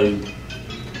យនៅ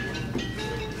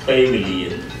ពេលវេលា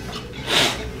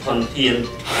ធនធាន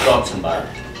ទ្រព្យសម្បត្តិ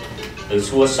ទៅ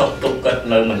សួរសុខទុក្ខគាត់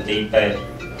នៅមន្ទីរពេទ្យ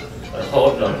រហូ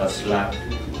តដល់គាត់ស្លាប់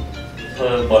ធ្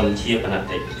វើបុណ្យជាបណ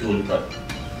តិជូនគាត់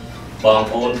បង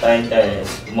ប្អូនតែងតែ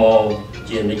មក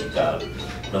ជានិច្ចកាល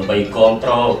ដើម្បីគ្រប់គ្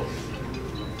រង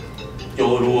ចូ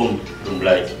លរួមរំ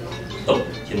លែកទុក្ខ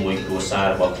ជាមួយគ្រួសារ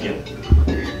របស់ខ្ញុំ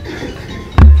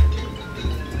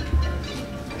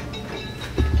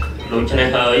ដូច្នេះ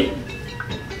ហើយ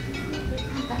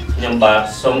ខ្ញុំបាទ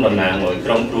សូមតំណាងឲ្យក្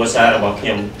រុមគ្រួសាររបស់ខ្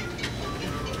ញុំ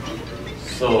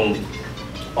សូម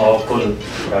អរគុណ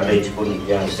ប្រដេជគុណ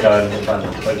យ៉ាងច្រើនដែលបាន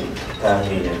ពេញការ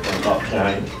ងារទាំង10ថ្ងៃ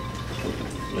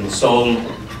និងសូម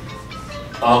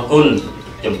អរគុណ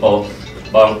ចំពោះ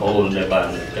បងប្អូនដែលបាន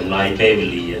ចំណាយពេលវេ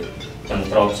លាទាំង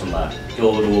ទ្រព្យសម្បត្តិចូ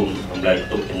លរួមរំលែក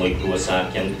ទុក្ខជាមួយគ្រួសារ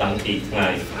ខ្ញុំតាំងពីថ្ងៃ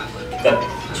គាត់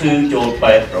ឈឺចូល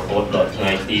ពេទ្យរហូតដល់ថ្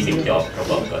ងៃទីបញ្ចប់រ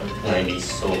បស់គាត់ថ្ងៃនេះ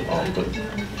សូមអរគុណ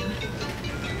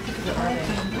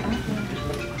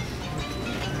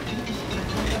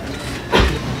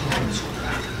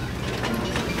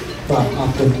បាទអរ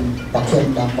គុណប្រធាន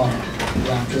តំបន់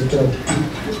យ៉ាងជ្រាលជ្រៅ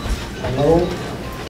ឥឡូវ